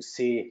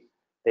B2C,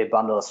 they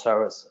bundle a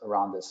service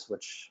around this,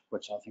 which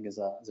I think is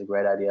a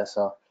great idea.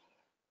 So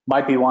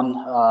might be one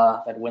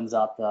that wins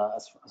out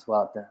as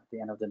well at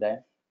the end of the day.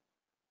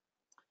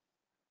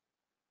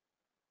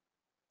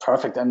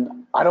 Perfect.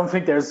 And I don't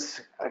think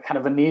there's a kind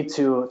of a need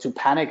to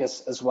panic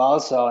as well.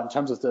 So in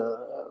terms of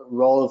the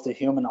role of the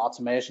human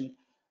automation,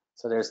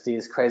 so there's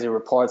these crazy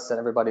reports that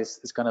everybody's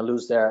going to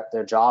lose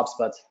their jobs.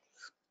 But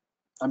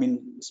I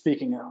mean,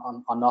 speaking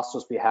on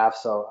Nosto's behalf,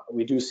 so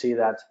we do see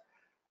that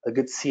a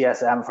good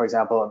CSM, for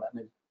example,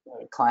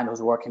 client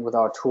who's working with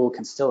our tool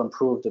can still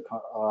improve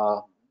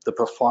the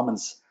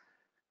performance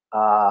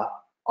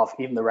of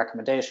even the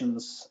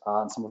recommendations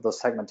and some of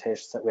those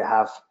segmentations that we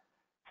have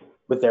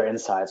with their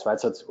insights, right?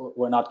 So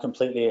we're not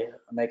completely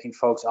making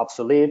folks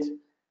obsolete.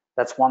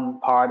 That's one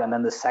part. And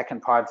then the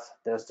second part,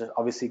 there's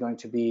obviously going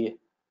to be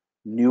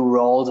new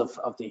roles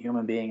of the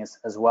human being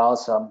as well.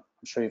 So I'm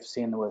sure you've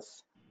seen with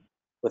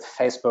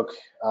Facebook,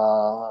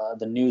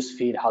 the news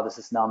feed, how this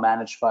is now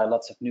managed by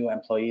lots of new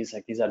employees.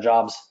 Like, these are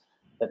jobs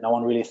that no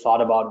one really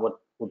thought about what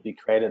would be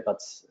created, but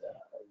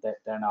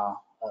they're now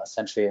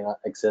essentially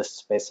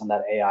exist based on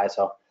that AI.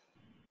 So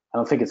I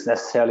don't think it's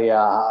necessarily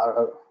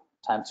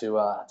time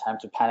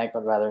to panic,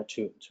 but rather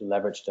to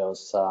leverage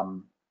those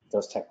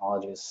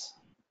technologies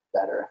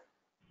better.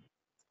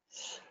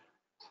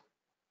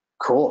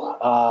 Cool.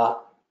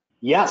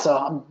 Yeah, so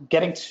I'm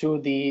getting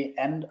to the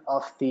end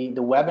of the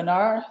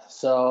webinar.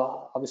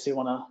 So obviously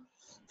want to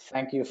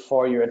thank you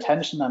for your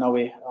attention. I know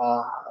we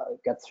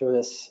get through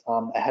this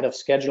ahead of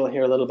schedule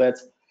here a little bit.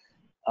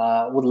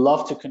 Would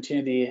love to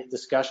continue the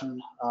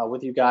discussion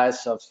with you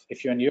guys. So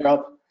if you're in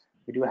Europe,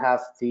 we do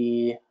have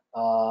the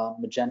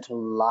Magento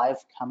Live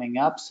coming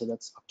up. So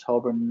that's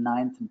October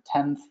 9th and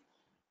 10th.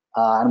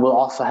 And we'll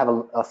also have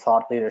a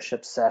thought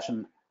leadership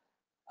session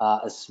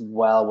as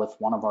well with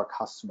one of our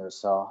customers.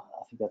 So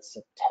I think that's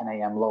at 10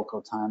 a.m.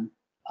 local time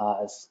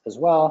as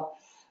well.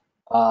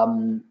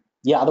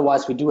 Yeah,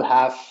 otherwise we do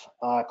have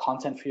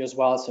content for you as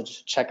well. So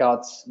just check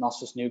out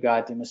Nosto's new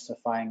guide,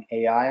 Demystifying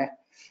AI,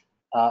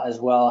 as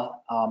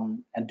well.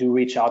 And do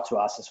reach out to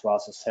us as well.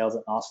 So sales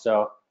at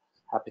Nosto,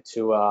 happy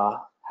to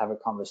have a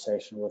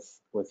conversation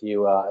with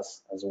you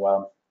as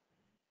well.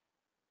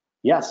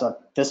 Yeah, so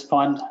at this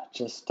point,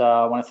 just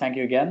want to thank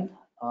you again.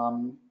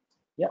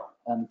 Yeah,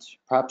 and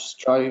perhaps,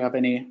 Joy, you have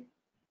any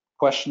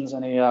questions,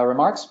 any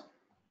remarks?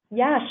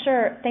 Yeah,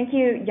 sure. Thank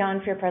you, Jan,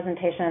 for your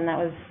presentation.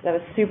 That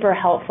was super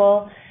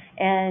helpful.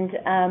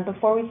 And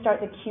before we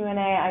start the Q&A,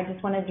 I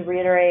just wanted to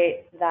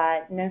reiterate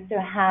that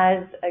Nosto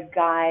has a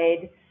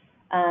guide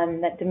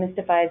that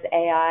demystifies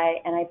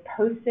AI, and I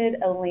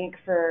posted a link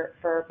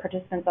for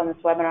participants on this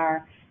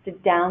webinar to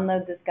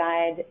download this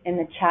guide in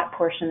the chat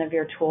portion of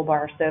your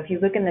toolbar. So if you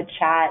look in the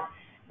chat,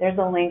 there's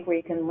a link where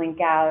you can link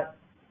out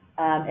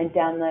and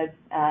download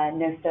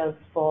Nosto's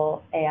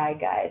full AI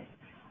guide.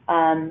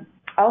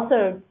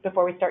 Also,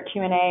 before we start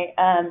Q&A,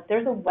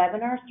 there's a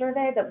webinar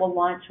survey that will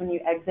launch when you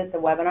exit the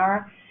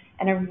webinar,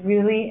 and I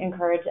really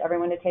encourage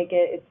everyone to take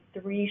it.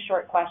 It's 3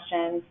 short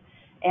questions,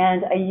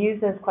 and I use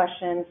those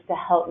questions to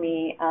help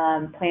me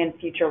plan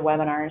future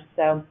webinars.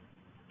 So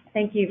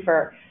thank you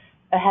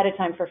ahead of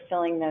time for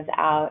filling those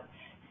out.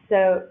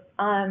 So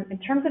in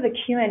terms of the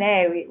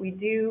Q&A, we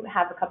do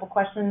have a couple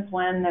questions.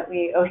 One that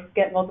we always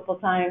get multiple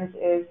times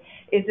is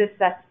this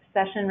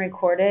session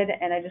recorded?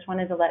 And I just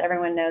wanted to let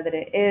everyone know that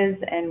it is,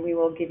 and we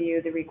will give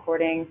you the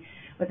recording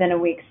within a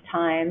week's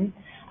time.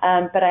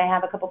 But I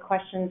have a couple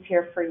questions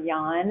here for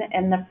Jan,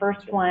 and the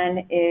first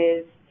one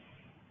is,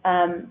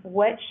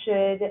 what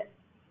should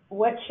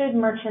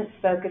merchants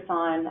focus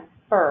on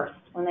first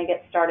when they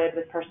get started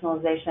with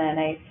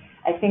personalization?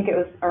 I think it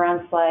was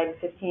around slide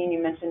 15,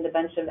 you mentioned a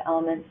bunch of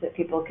elements that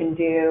people can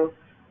do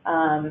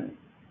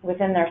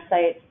within their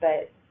sites,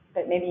 but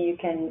maybe you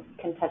can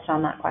touch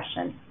on that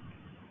question.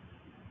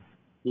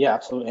 Yeah,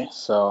 absolutely.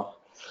 So,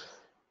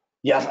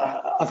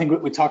 yeah, I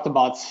think we talked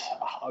about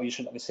how you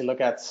should obviously look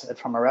at it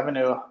from a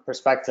revenue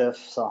perspective.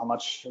 So how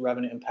much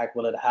revenue impact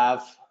will it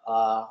have?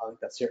 I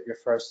think that's your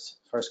first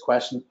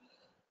question.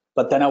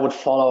 But then I would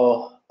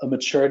follow a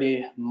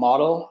maturity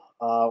model.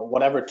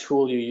 Whatever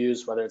tool you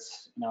use, whether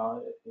it's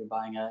you're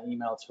buying an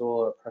email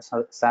tool or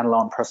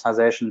standalone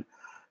personalization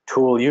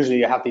tool, usually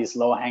you have these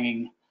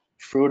low-hanging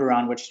fruit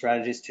around which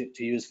strategies to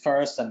use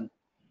first. And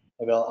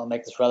maybe I'll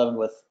make this relevant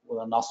with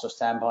a Nosto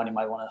standpoint. You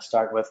might want to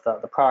start with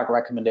the product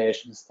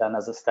recommendations. Then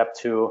as a step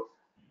 2,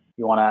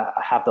 you want to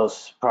have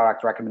those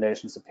product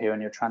recommendations appear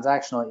in your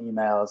transactional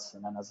emails.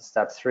 And then as a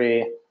step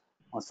 3,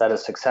 once that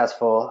is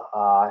successful,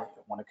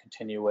 you want to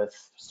continue with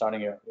starting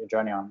your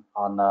journey on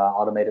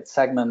automated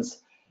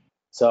segments.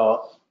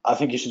 So I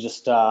think you should just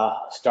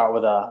start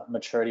with a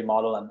maturity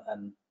model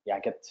and yeah,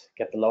 get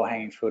the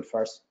low-hanging fruit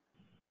first.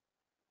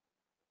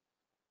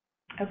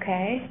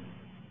 Okay.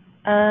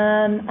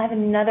 I have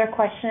another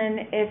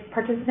question. If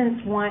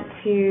participants want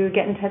to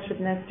get in touch with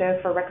Nosto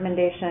for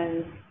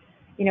recommendations,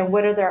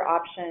 what are their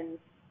options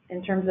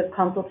in terms of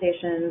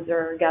consultations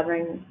or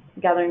gathering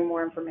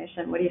more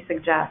information? What do you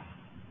suggest?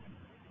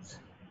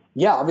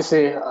 Yeah,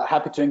 obviously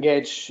happy to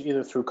engage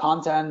either through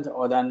content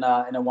or then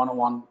in a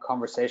one-on-one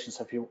conversation.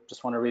 So if you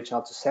just want to reach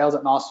out to sales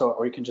at Nosto,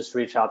 or you can just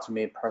reach out to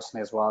me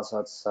personally as well. So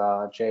it's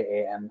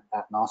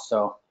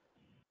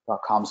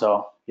jan@nosto.com.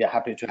 So yeah,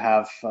 happy to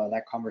have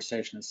that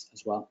conversation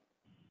as well.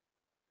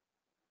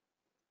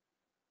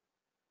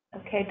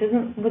 Okay, it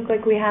doesn't look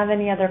like we have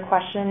any other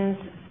questions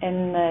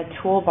in the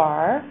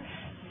toolbar.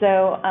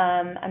 So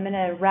I'm going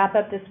to wrap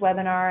up this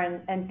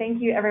webinar, and thank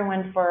you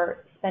everyone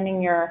for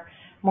spending your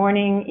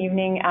morning,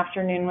 evening,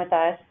 afternoon with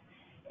us.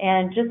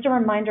 And just a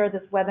reminder,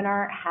 this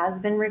webinar has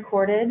been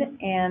recorded,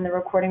 and the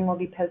recording will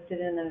be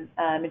posted in the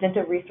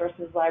Magento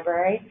Resources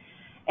Library.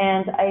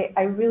 And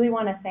I really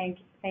want to thank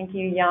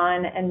you,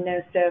 Jan and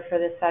Nosto, for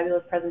this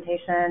fabulous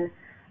presentation.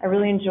 I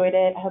really enjoyed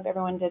it. I hope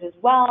everyone did as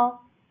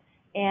well.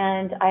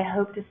 And I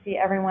hope to see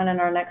everyone in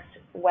our next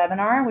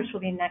webinar, which will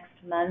be next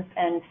month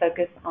and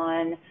focus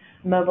on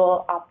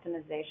mobile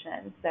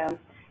optimization. So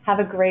have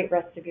a great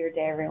rest of your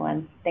day,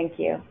 everyone. Thank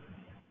you.